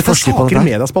har jo utforsket på det. Dette er saker i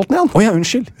mediaspalten igjen. Åja,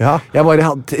 unnskyld. Ja.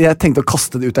 Jeg tenkte å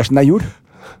kaste det ut der som det er jul.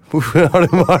 Hvorfor har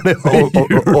det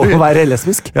Å være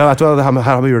lesbisk? Ja, vet du hva, her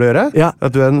har vi jul å gjøre? Ja.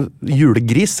 At du er en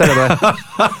julegris, er det?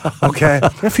 Ok.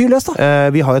 Fyr løs, da.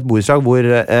 Vi har et borettslag hvor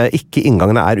ikke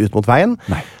inngangene er ut mot veien.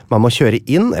 Nei. Man må kjøre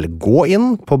inn, eller gå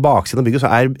inn. På baksiden av bygget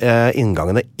så er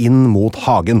inngangene inn mot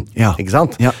hagen. Ja. Ikke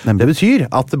sant? Ja, det betyr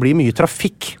at det blir mye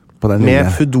trafikk. Med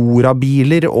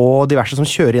Foodora-biler og diverse som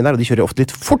kjører inn der, og de kjører ofte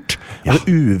litt fort. Ja. Altså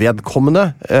uvedkommende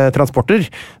transporter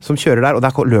som kjører der, og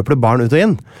der løper det barn ut og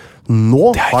inn.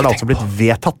 Nå har det altså blitt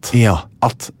vedtatt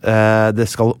at det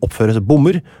skal oppføres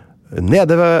bommer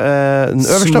nede ved den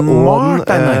øverste og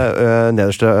den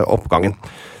nederste oppgangen.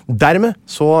 Dermed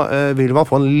så vil man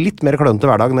få en litt mer klønete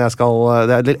hverdag når jeg skal,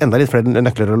 det er enda litt flere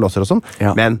nøkler og låser og sånn,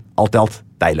 men alt i alt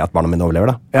deilig at barna mine overlever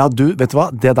da. Ja, vet du hva?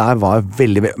 Det der var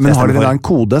veldig... Men har dere da en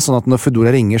kode, sånn at når Foodora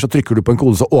ringer, så trykker du på en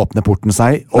kode, så åpner porten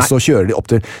seg, og så kjører de opp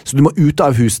til... Så du må ut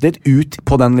av huset ditt, ut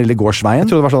på den lille gårdsveien. Jeg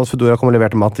trodde det var sånn at Foodora kom og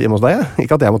leverte mat hjemme hos deg.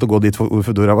 Ikke at jeg måtte gå dit hvor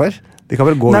Foodora var. De kan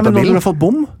vel gå ut av bilen. Nei, men nå har du fått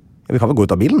bom. Vi kan vel gå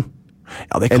ut av bilen.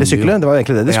 Ja, eller sykle, det var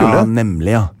egentlig det de skulle. Ja,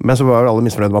 nemlig, ja. Men så var alle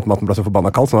misfornøyde med at maten ble så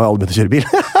forbanna kald, så nå har alle begynt å kjøre bil.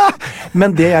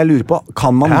 Men det jeg lurer på,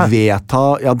 kan man vedta...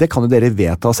 Ja, det kan jo dere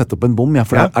vedta å sette opp en bom,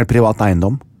 for det er privat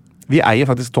eiendom. Vi eier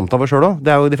faktisk tomta vår selv også.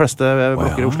 Det er jo de fleste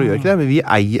blokker i Oslo gjør ikke det, men vi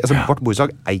eier, altså vårt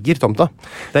borettslag eier tomta.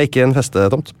 Det er ikke en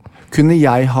festetomt.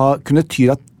 Kunne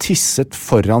Tyra tisset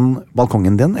foran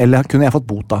balkongen din, eller kunne jeg fått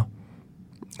bot da?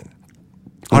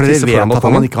 Har dere vedtatt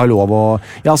at man ikke har lov å...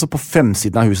 Ja, altså på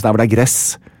fremsiden av huset der hvor det er gress.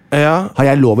 Ja. Har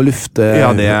jeg lov å lufte... Ja,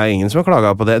 det er ingen som har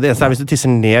klaget på det. Det eneste er hvis du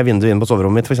tisser ned vinduet inn på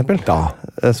soverommet mitt, for eksempel.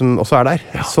 Som også er der.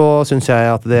 Så synes jeg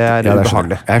at det er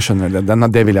ubehagelig. Jeg skjønner det.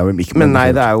 Det vil jeg jo ikke. Men nei,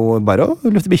 det er jo bare å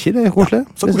lufte bikkjer. Det er koselig.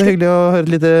 Så det er hyggelig å høre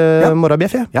et lite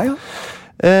morgenbjeff.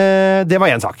 Det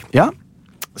var en sak. Ja.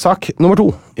 Sak nummer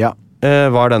 2. Ja.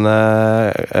 Var denne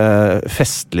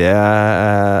festlige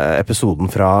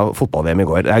episoden fra fotball-VM i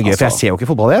går. Det er gøy, for jeg ser jo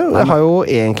ikke fotball-VM. Jeg har jo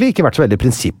egentlig ikke vært så veldig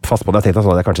prinsippfast på det. Jeg tenkte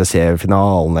sånn at jeg kanskje ser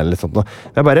finalen eller litt sånt.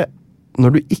 Det er bare,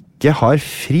 når du ikke har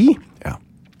fri,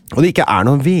 og det ikke er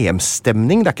noen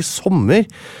VM-stemning, det er ikke sommer,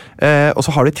 og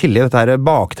så har du i tillegg dette her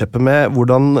bakteppet med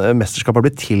hvordan mesterskapet har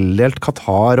blitt tildelt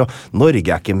Qatar, og Norge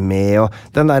er ikke med, og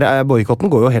den der boykotten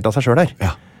går jo helt av seg selv der.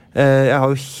 Ja. Jeg har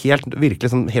jo virkelig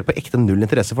helt på ekte null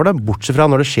interesse for det, bortsett fra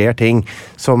når det skjer ting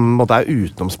som måtte er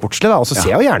utenomsportslig da, og så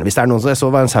ser jeg jo gjerne hvis det er noen som, jeg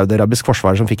så var en saudiarabisk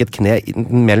forsvarer som fikk et kne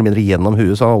mer eller mindre gjennom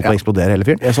huet, så han holdt på å eksplodere hele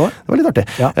fyren. Det var litt artig.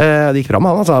 Det gikk bra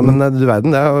med han, altså, men du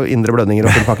verden, det er jo indre blødninger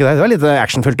og full pakke der. Det var litt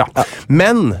actionfullt da.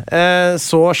 Men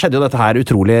så skjedde jo dette her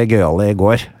utrolig gøyale i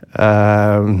går. Det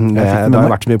har jo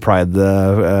vært så mye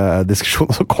Pride-diskusjon,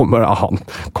 og så kommer han,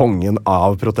 kongen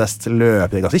av protest,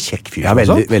 løpende, ganske kjekk fyr. Ja,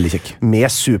 veldig kjekk. Med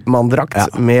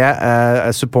Superman-drakt,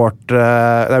 med support,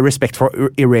 respect for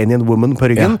Iranian woman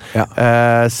på ryggen,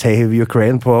 save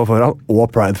Ukraine foran,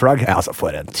 og Pride-flagg. Altså,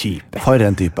 for en type. For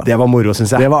en type. Det var moro,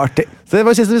 synes jeg. Det var artig. Så det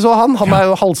var siste vi så han er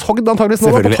jo halshogd antageligvis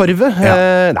nå på torvet.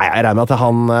 Nei, jeg regner med at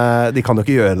de kan jo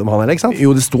ikke gjøre det med han heller, ikke sant?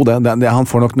 Jo, det sto det. Han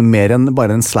får nok mer enn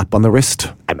bare en slap on the wrist.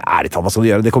 Nei, men ærlig talt, hva skal de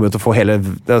gjøre? De kommer jo til å få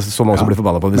det er så mange som blir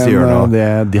forbannet på det hvis de gjør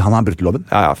noe. Han har brutt loven.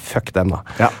 Ja, fuck dem da.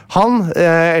 Ja. Han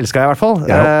elsket jeg i hvert fall.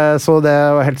 Så det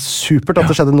var helt supert at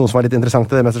det skjedde noe som var litt interessant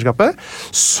i det mesterskapet.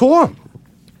 Så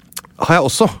har jeg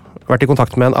også vært i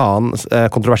kontakt med en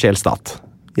annen kontroversiell stat.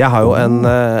 Jeg har jo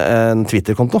en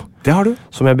Twitter-konto. Det har du.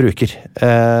 Som jeg bruker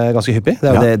ganske hyppig.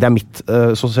 Det er mitt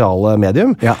sosiale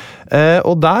medium. Ja.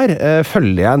 Og der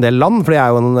følger jeg en del land, for jeg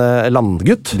er jo en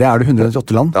landgutt. Det er du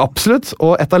 198 land. Absolutt.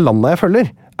 Og et av landene jeg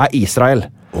følger er Israel.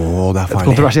 Det er farlig. Et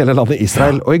kontroversielle landet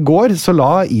Israel. Og i går så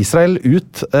la Israel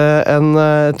ut en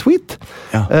tweet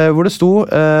hvor det sto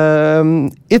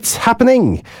It's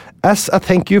happening! As a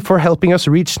thank you for helping us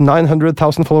reach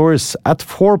 900,000 followers, at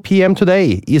 4 p.m.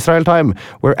 today, Israel time,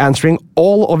 we're answering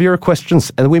all of your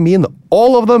questions, and we mean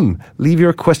all of them. Leave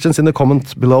your questions in the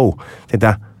comments below.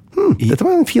 Tenkte jeg, dette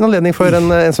var en fin anledning for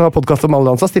en som har podcast om alle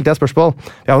land, så stilte jeg spørsmål.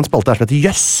 Jeg har en spalte her som heter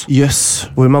Jøss,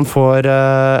 hvor man får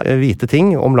vite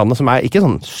ting om landet som er ikke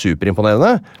sånn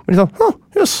superimponerende, men litt sånn,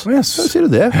 jøss, sier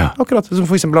du det? Ja. Akkurat, som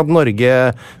for eksempel at Norge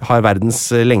har verdens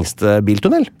lengste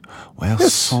biltunnel.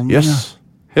 Jøss.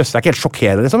 Det er ikke helt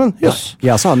sjokkerende, liksom, men jøss.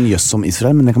 Jeg også har en jøss om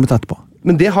Israel, men det kan vi ta etterpå.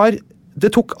 Men det har Det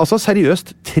tok altså seriøst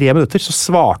 3 minutter, så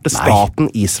svarte staten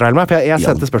Israel meg. For jeg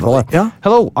sendte spørsmålet. Ja.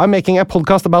 Hello, I'm making a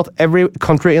podcast about every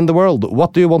country in the world.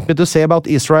 What do you want me to say about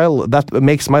Israel that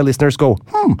makes my listeners go,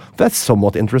 that's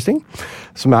somewhat interesting.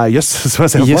 Som jeg ser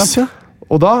på Yes, dem. ja.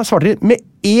 Og da svarte de med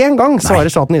en gang, svarer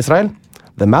staten Israel.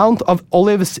 The Mount of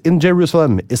Olives in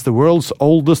Jerusalem is the world's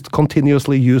oldest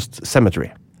continuously used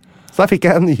cemetery. Så der fikk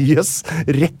jeg en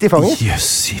rett i fanget.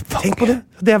 Tenk på det.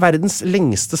 Det er verdens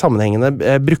lengste sammenhengende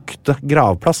brukte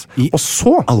gravplass. Og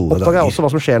så oppdager jeg også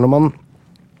hva som skjer når man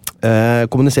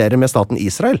kommuniserer med staten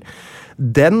Israel.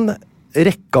 Den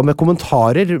rekka med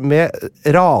kommentarer med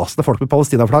rasende folk med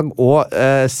Palestina-flagg og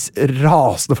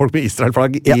rasende folk med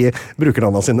Israel-flagg i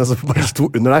brukernavnene sine som bare sto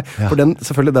under der. For den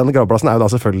gravplassen er jo da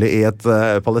selvfølgelig i et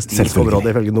palestinsk område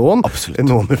ifølge noen. Absolutt.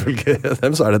 Noen ifølge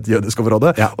dem så er det et jødisk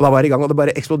område. Og da var jeg i gang, og det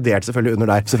bare eksploderte selvfølgelig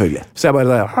under der. Selvfølgelig. Så jeg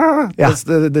bare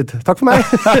takk for meg.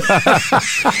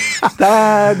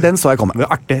 Den så jeg komme. Det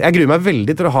er artig. Jeg gruer meg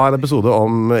veldig til å ha en episode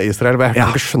om Israel, hvor jeg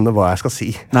kan ikke skjønne hva jeg skal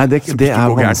si. Nei, det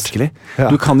er vanskelig.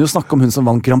 Du kan jo snakke om hun som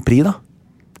vant Grand Prix, da.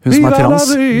 Hun som er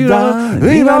trans.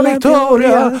 Viva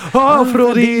Victoria,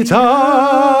 Afrodita.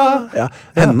 Ja,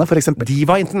 henne, for eksempel.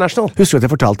 Diva International. Husker du at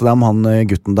jeg fortalte deg om han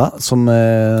gutten da, som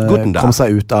kom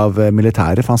seg ut av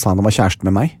militæret, for han sa han var kjæresten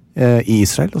med meg i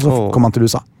Israel, og så kom han til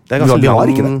USA. Det er ganske Vi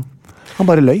har ikke det.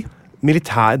 Han bare løy. Det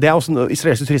er også,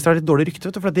 israelske turister har litt dårlig rykte,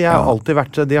 vet du, for de har alltid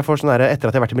vært, etter at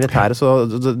de har vært i militæret, så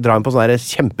drar de på sånn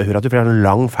kjempehurratur, for de har en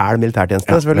lang, fæl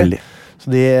militærtjeneste, selvfølgelig. Så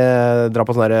de drar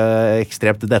på sånn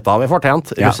ekstremt dette av i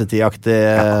fortjent, russetidaktig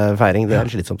feiring. Det er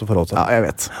litt slitsomt å forholde seg. Ja, jeg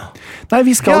vet. Nei,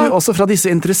 vi skal jo også fra disse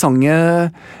interessante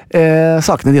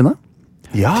sakene dine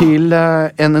til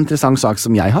en interessant sak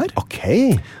som jeg har. Ok.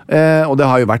 Og det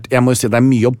har jo vært, jeg må jo si, det er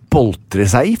mye å boltre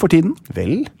seg i for tiden.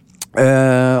 Vel?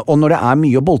 Og når det er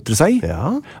mye å boltre seg i,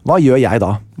 hva gjør jeg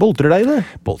da? Boltrer deg i det?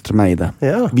 Boltrer meg i det.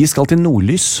 Ja. Vi skal til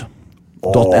nordlys.no.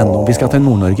 Vi skal til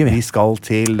Nord-Norge, vi. Vi skal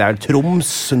til, det er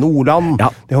Troms, Nordland. Ja.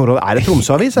 Det er det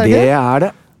Tromsø-avis, er det ikke? Det er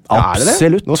det.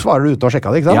 Absolutt. Nå svarer du uten å ha sjekka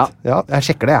det, ikke sant? Ja, jeg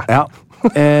sjekker det, jeg. Ja.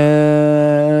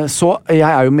 Så jeg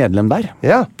er jo medlem der.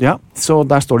 Ja. Så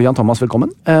der står det Jan Thomas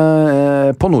velkommen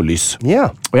på Nordlys.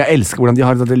 Ja. Og jeg elsker hvordan de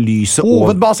har dette lyset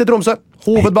Hovedbase i Tromsø.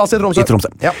 I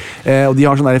Tromsø. Ja. Og de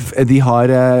har sånn der,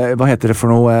 hva heter det for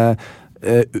noe,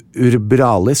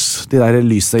 Urberalis, de der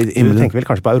lyset i himmelen. Du tenker vel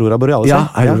kanskje på Aurora Borealis? Ja,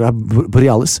 Aurora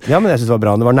Borealis. Ja, men jeg synes det var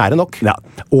bra, det var nære nok. Ja,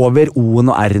 over O-en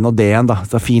og R-en og D-en da,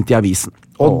 det er fint i avisen.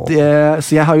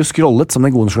 Så jeg har jo scrollet som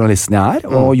den gode journalisten jeg er,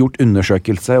 og gjort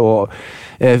undersøkelse, og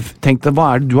tenkte,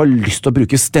 hva er det du har lyst til å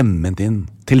bruke stemmen din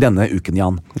til denne uken,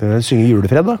 Jan? Synge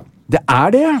julefred, da. Det er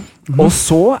det, og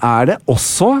så er det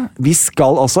også, vi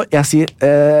skal altså, jeg sier,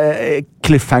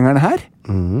 cliffhangerne her,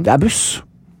 det er buss.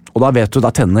 Og da vet du, da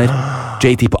tenner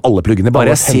JT på alle pluggene.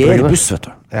 Bare jeg ser buss, vet du.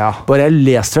 Ja. Bare jeg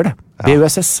leser det.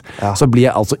 BUSS. Ja. Så blir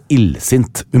jeg altså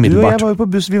illsint umiddelbart. Jeg var jo på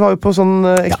buss. Vi var jo på sånn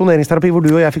eksponeringsterapi hvor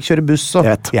du og jeg fikk kjøre buss. Og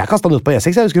jeg kastet den ut på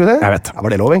E6, husker du det? Jeg vet.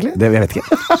 Var det lov, egentlig? Jeg vet ikke.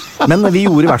 Men vi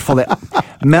gjorde i hvert fall det.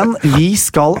 Men vi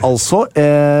skal altså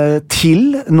til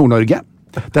Nord-Norge.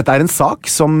 Dette er en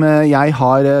sak som jeg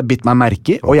har bitt meg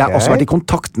merke i, og jeg har også vært i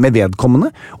kontakt med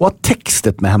vedkommende, og har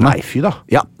tekstet med henne. Nei, fy da.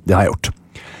 Ja, det har jeg gjort.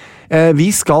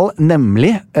 Vi skal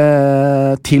nemlig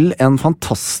til en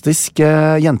fantastisk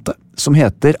jente som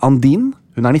heter Andin.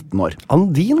 Hun er 19 år.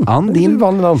 Andin? Andin.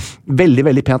 Vanlig navn. Veldig,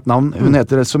 veldig pent navn. Hun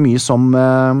heter så mye som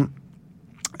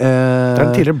det er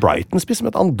en tidligere Brighton-spiss som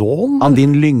heter Andon.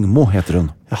 Andin Lyngmo heter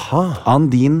hun. Jaha.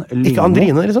 Andin Lyngmo. Ikke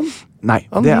Andrine, liksom? Nei,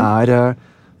 Andin. Det er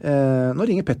nå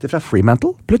ringer Petter fra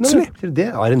Fremantle, plutselig. Det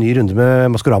er en ny runde med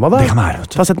Maskorama, da. Det kan være,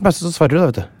 vet du. Ta sett en pause, så svarer du da,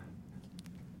 vet du.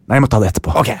 Nei, jeg må ta det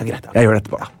etterpå. Ok, greit. Jeg gjør det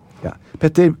etterpå. Ja.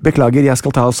 Petter, beklager, jeg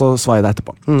skal ta og svare deg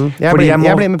etterpå. Jeg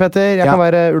blir med, Petter. Jeg kan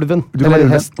være ulven. Eller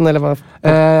hesten, eller hva.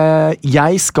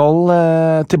 Jeg skal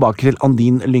tilbake til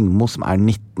Andin Lyngmo, som er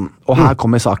 19. Og her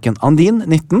kommer saken. Andin,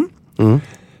 19.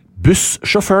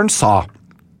 Bussjåføren sa,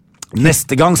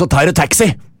 neste gang så tar du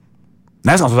taxi.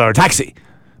 Neste gang så tar du taxi.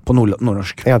 På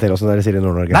nordnorsk. En gang til også, dere sier i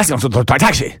Nord-Norge. Neste gang så tar du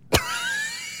taxi.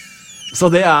 Så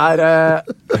det er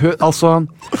altså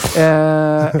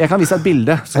jeg kan vise deg et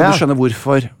bilde, så kan du skjønne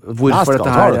hvorfor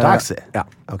dette her taxi. Ja.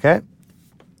 Ok.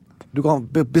 Du kan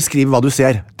beskrive hva du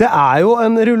ser. Det er jo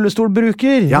en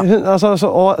rullestolbruker. Ja.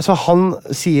 Så han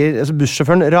sier,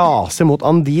 bussjåføren raser mot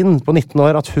Andin på 19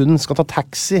 år at hun skal ta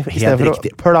taxi i stedet for å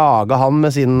plage han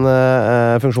med sin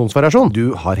funksjonsvariasjon.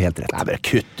 Du har helt rett. Det er bare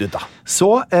kutt ut da.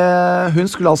 Så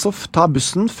hun skulle altså ta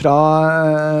bussen fra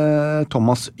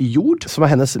Thomas Jord. Som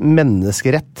er hennes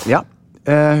menneskerett. Ja.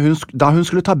 da hun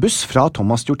skulle ta buss fra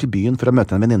Thomasjord til byen for å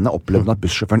møte en venninne, opplevde hun at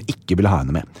bussjåføren ikke ville ha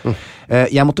henne med.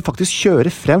 Jeg måtte faktisk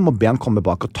kjøre frem og be han komme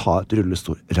bak og ta ut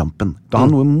rullestolrampen. Da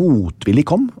han noe motvillig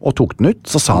kom og tok den ut,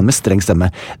 så sa han med streng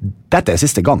stemme: «Dette er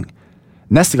siste gang.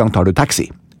 Neste gang tar du taxi»,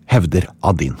 hevder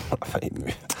Adin.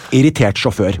 Irritert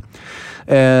sjåfør.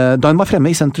 Da hun var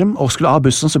fremme i sentrum og skulle av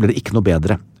bussen, så ble det ikke noe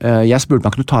bedre. Jeg spurte om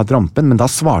han kunne ta ut rampen, men da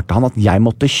svarte han at jeg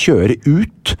måtte kjøre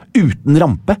ut uten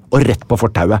rampe og rett på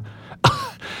fortauet.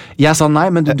 Jeg sa nei,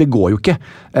 men det går jo ikke.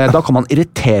 Da kom han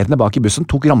irriterende bak i bussen,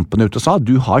 tok rampen ut og sa: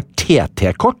 «Du har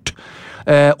TT-kort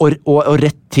og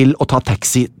rett til å ta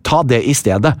taxi. Ta det i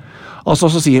stedet.» Og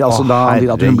så sier altså da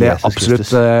at hun ble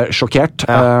absolutt sjokkert,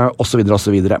 og så videre og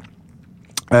så videre.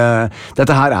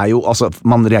 Dette her er jo, altså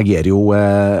man reagerer jo,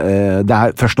 det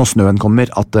er først når snøen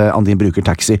kommer at Andin bruker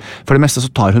taxi. For det meste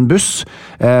så tar hun buss,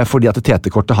 fordi at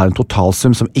TT-kortet har en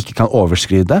totalsum som ikke kan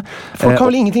overskride. Folk har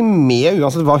vel ingenting med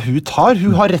uansett hva hun tar.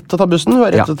 Hun har rett til å ta bussen, hun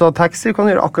har rett til å ta taxi, hun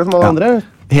kan gjøre akkurat som alle andre.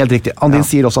 Helt riktig. Andin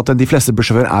sier også at de fleste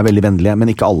bussjåfører er veldig vennlige, men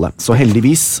ikke alle. Så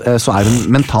heldigvis så er hun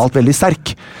mentalt veldig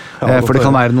sterk. For det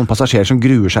kan være noen passasjerer som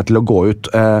gruer seg til å gå ut.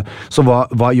 Så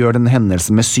hva gjør den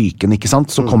hendelsen med syken, ikke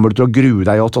sant? Så kommer du til å grue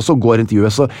deg og så går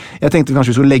intervjuet. Så jeg tenkte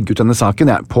kanskje vi skulle legge ut denne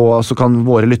saken, så kan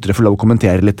våre lyttere få lov å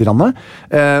kommentere litt.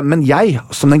 Men jeg,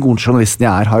 som den gode journalisten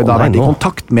jeg har jo da vært i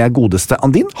kontakt med godeste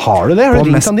Andin. Har du det? Har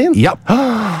du ringt Andin? Ja.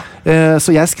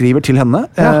 Så jeg skriver til henne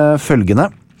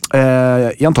følgende: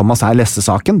 Jan Thomas her leste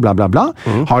saken, bla bla bla.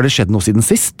 Har det skjedd noe siden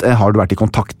sist? Har du vært i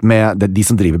kontakt med de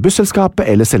som driver busselskapet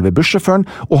eller selve bussjåføren,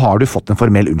 og har du fått en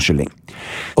formell unnskyldning?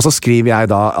 Og så skriver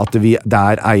jeg da at det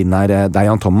er Einar, det er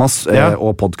Jan Thomas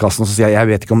og podcasten, og så sier jeg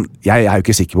vet ikke om, jeg er jo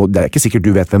ikke sikker på, det er ikke sikkert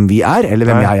du vet hvem vi er,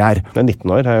 eller hvem jeg er. Men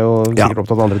 19 år er jo sikkert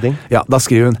opptatt av andre ting. Ja, da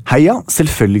skriver hun: «Heia,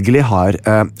 selvfølgelig har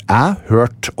jeg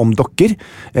hørt om dere,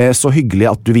 så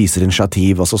hyggelig at du viser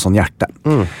initiativ», og så sånn hjerte.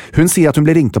 Hun sier at hun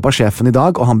ble ringt opp av sjefen i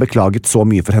dag, og han beklaget så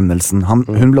mye for hendelsen.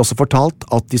 Hun ble også fortalt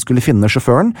at de skulle finne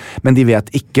sjåføren, men de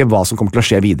vet ikke hva som kommer til å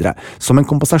skje videre. Som en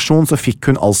kompensasjon så fikk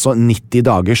hun altså 90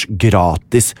 dagers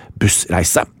gratis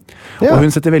bussreise. Og hun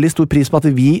setter veldig stor pris på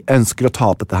at vi ønsker å ta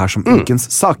opp dette her som ukens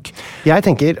sak. Jeg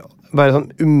tenker bare sånn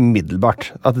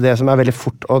umiddelbart at det som er veldig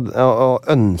fort å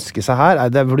ønske seg her,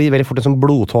 det blir veldig fort en sånn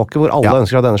blodtåke hvor alle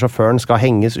ønsker at denne sjåføren skal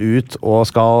henges ut og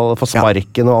skal få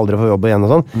sparken og aldri få jobb igjen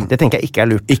og sånn. Det tenker jeg ikke er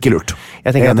lurt. Ikke lurt.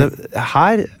 Jeg tenker at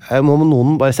her må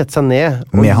noen bare sette seg ned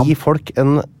og gi folk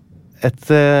en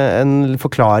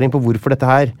forklaring på hvorfor dette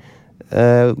her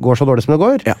går så dårlig som det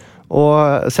går.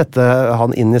 Og sette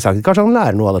han inn i saken. Kanskje han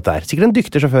lærer noe av dette her. Sikkert en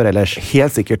dyktig sjåfør ellers.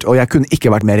 Helt sikkert, og jeg kunne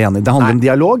ikke vært mer enig. Det handler om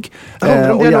dialog. Det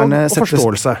handler om dialog og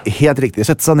forståelse. Helt riktig.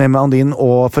 Sette seg ned med Andin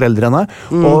og foreldrene,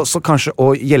 og så kanskje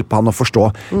å hjelpe han å forstå.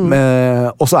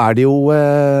 Og så er det jo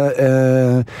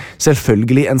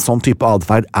selvfølgelig en sånn type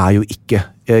adferd er jo ikke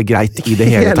greit i det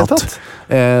hele tatt.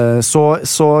 Så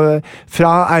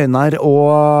fra Einar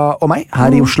og meg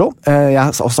her i Oslo, jeg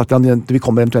har sagt at vi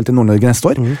kommer eventuelt til Nord-Norge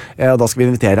neste år, og da skal vi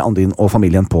invitere Andin og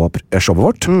familien på showet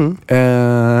vårt,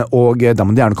 og da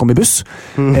må de gjerne komme i buss.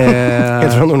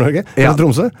 Helt fra Nord-Norge? Eller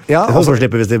Tromsø? Ja, og så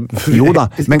slipper hvis de... Jo da,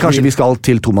 men kanskje vi skal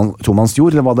til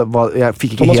Tomannsjord, eller hva jeg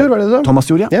fikk ikke Tomannsjord, var det det?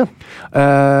 Tomannsjord, ja.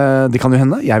 Det kan jo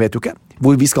hende, jeg vet jo ikke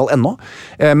hvor vi skal ennå.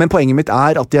 Men poenget mitt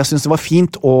er at jeg synes det var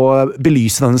fint å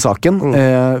belyse denne saken,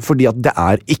 fordi at det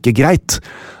er ikke greit.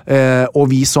 Og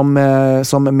vi som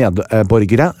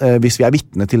medborgere, hvis vi er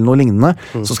vitne til noe lignende,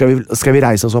 så skal vi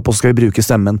reise oss opp og så skal vi bruke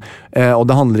stemmen. Og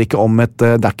det handler ikke om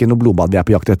det er ikke noe blodbad vi er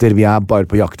på jakt etter, vi er bare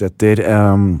på jakt etter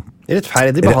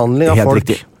rettferdig behandling av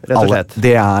folk. Rett og slett.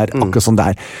 Det er akkurat sånn det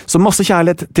er. Så masse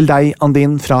kjærlighet til deg,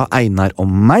 Andin, fra Einar og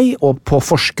meg, og på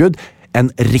forskudd en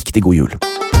riktig god jul.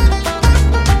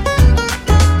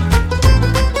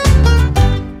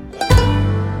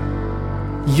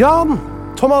 Jan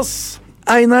Thomas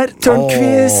Einar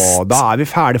Tørnquist. Da er vi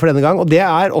ferdig for denne gang, og det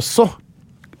er også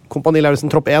Kompani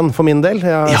Lauritzen Tropp 1 for min del.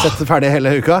 Jeg har sett ferdig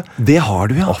hele uka. Det har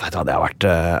du, ja. Vet du hva, det har vært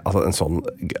en sånn...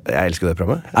 Jeg elsker det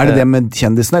programmet. Er det det med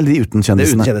kjendisene, eller de uten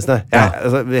kjendisene? Det er uten kjendisene.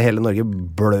 Ja. Hele Norge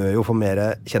blør jo for mer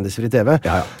kjendisfri TV.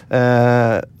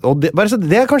 Og det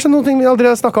er kanskje noen ting vi aldri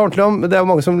har snakket ordentlig om. Det er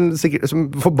jo mange som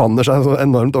forbanner seg så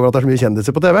enormt over at det er så mye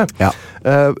kjendiser på TV.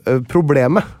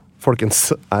 Problemet, folkens,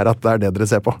 er at det er det dere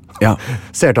ser på.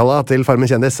 Seertallet til Farmen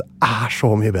kjendis er så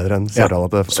mye bedre enn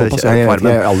seertallet til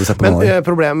Farmen. Men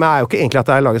problemet er jo ikke egentlig at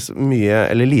det lages mye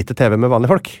eller lite TV med vanlige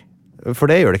folk. For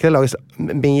det gjør det ikke. Det lages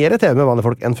mer TV med vanlige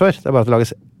folk enn før. Det er bare at det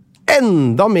lages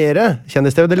enda mer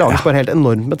kjendis-TV. Det lages bare helt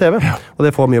enormt med TV. Og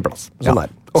det får mye plass. Sånn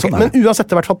er. Okay, men uansett,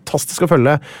 det har vært fantastisk å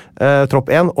følge Tropp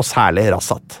 1, og særlig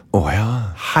Rassat.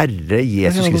 Herre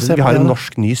Jesus Kristus, vi har en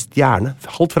norsk ny stjerne.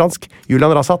 Halvt fransk.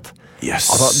 Julian Rassat.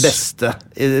 Yes. Altså, beste.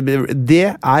 Det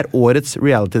er årets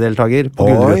reality-deltaker på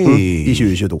Gullruten i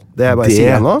 2022. Det er bare å si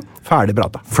det nå. Ferdig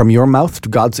prata. From your mouth to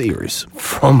God's ears.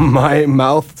 From my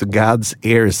mouth to God's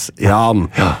ears, Jan.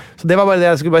 Ja. Så det var bare det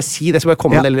jeg skulle bare si. Det skulle bare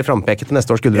komme en del frampeket til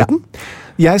neste års Gullruten. Ja.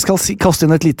 Jeg skal kaste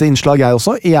inn et lite innslag, jeg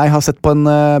også. Jeg har sett på en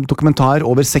dokumentar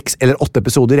over 6 eller 8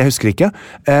 episoder, jeg husker ikke,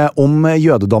 om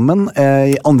jødedommen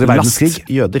i andre verdenskrig. Last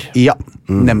jøder. Ja,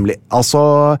 nemlig. Altså,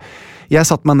 jeg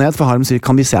satt meg ned, for Harm sier,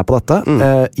 kan vi se på dette?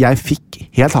 Jeg fikk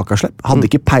helt hakaslepp, hadde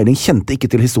ikke peiling, kjente ikke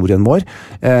til historien vår.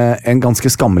 En ganske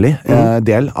skammelig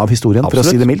del av historien, for å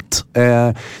si det mildt.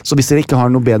 Så hvis dere ikke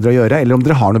har noe bedre å gjøre, eller om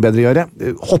dere har noe bedre å gjøre,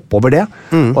 hopp over det,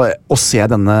 og se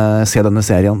denne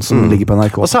serien som ligger på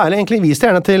NRK. Og særlig egentlig vis det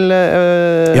gjerne til,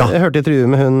 jeg hørte i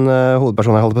intervjuet med hun,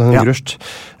 hovedpersonen jeg holdt på, hun Grust,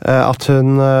 at hun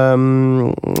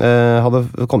hadde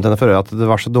kommet til henne for at det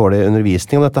var så dårlig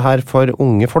undervisning om dette her for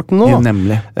unge folk nå. Ja,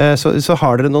 nemlig. Så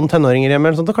har dere noen tenåringer hjemme,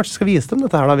 sånn at du kanskje skal vise dem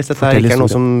dette her da, hvis dette her ikke er noe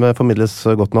som formidles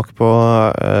godt nok på,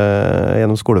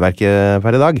 gjennom skoleverket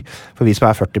per i dag. For vi som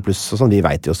er 40 pluss og sånn, vi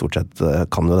vet jo stort sett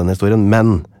kan jo denne historien,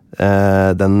 men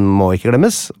den må ikke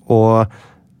glemmes, og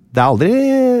det er aldri,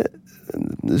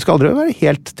 du skal aldri være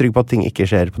helt trygg på at ting ikke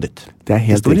skjer på nytt. Det er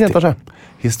helt riktig.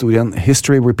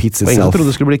 History repeats itself. Og ingen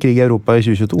trodde det skulle bli krig i Europa i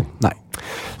 2022. Nei.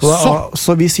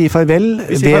 Så vi sier farvel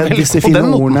ved disse fine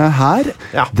ordene her.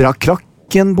 Dra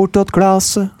krakken bortåt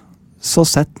glaset, så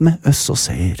sett med øss og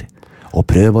ser, og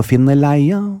prøv å finne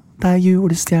leia der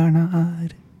julestjerna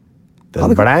er.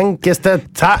 Den blankeste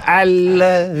ta alle,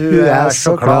 hun er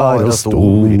så klar og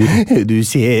stor. Du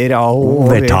ser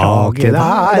over taket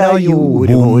der av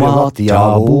jord at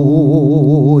jeg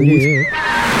bor.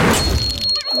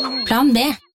 Plan B.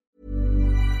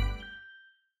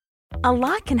 A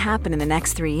lot can happen in the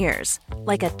next 3 years.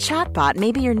 Like a chatbot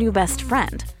may be your new best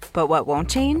friend. But what won't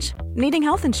change? Needing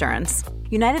health insurance.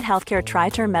 United Healthcare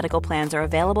Tri-Term Medical Plans are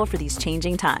available for these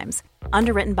changing times.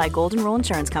 Underwritten by Golden Rule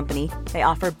Insurance Company, they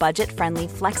offer budget-friendly,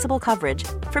 flexible coverage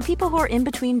for people who are in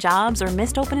between jobs or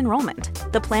missed open enrollment.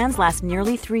 The plans last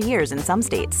nearly 3 years in some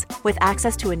states, with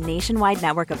access to a nationwide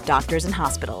network of doctors and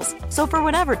hospitals. So for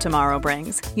whatever tomorrow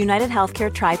brings, United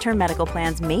Healthcare Tri-Term Medical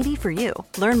Plans may be for you.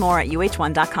 Learn more at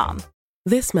uh1.com.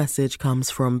 This message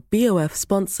comes from BOF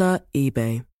sponsor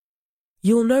eBay.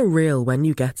 You'll know real when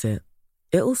you get it.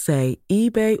 It'll say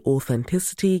eBay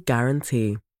Authenticity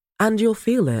Guarantee. And you'll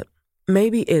feel it.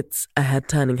 Maybe it's a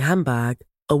head-turning handbag,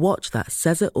 a watch that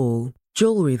says it all,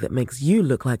 jewelry that makes you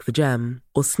look like the gem,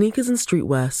 or sneakers and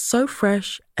streetwear so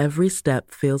fresh every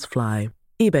step feels fly.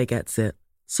 eBay gets it.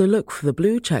 So look for the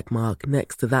blue check mark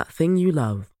next to that thing you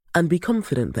love. And be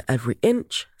confident that every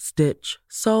inch, stitch,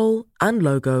 sole, and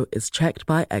logo is checked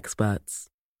by experts.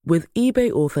 With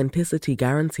eBay Authenticity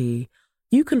Guarantee,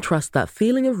 you can trust that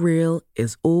feeling of real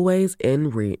is always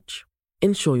in reach.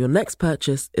 Ensure your next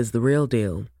purchase is the real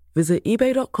deal. Visit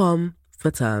ebay.com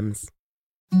for terms.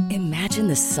 Imagine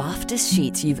the softest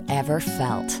sheets you've ever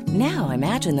felt. Now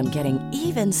imagine them getting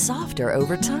even softer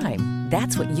over time.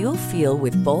 That's what you'll feel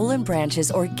with Boll &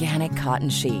 Branch's organic cotton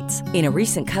sheets. In a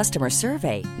recent customer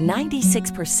survey,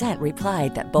 96%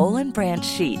 replied that Boll & Branch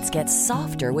sheets get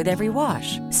softer with every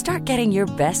wash. Start getting your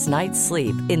best night's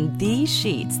sleep in these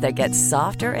sheets that get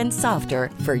softer and softer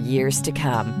for years to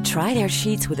come. Try their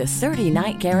sheets with a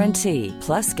 30-night guarantee.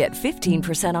 Plus, get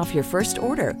 15% off your first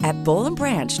order at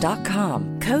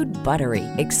bollandbranch.com. Code BUTTERY.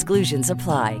 Exclusions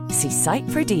apply. See site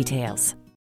for details.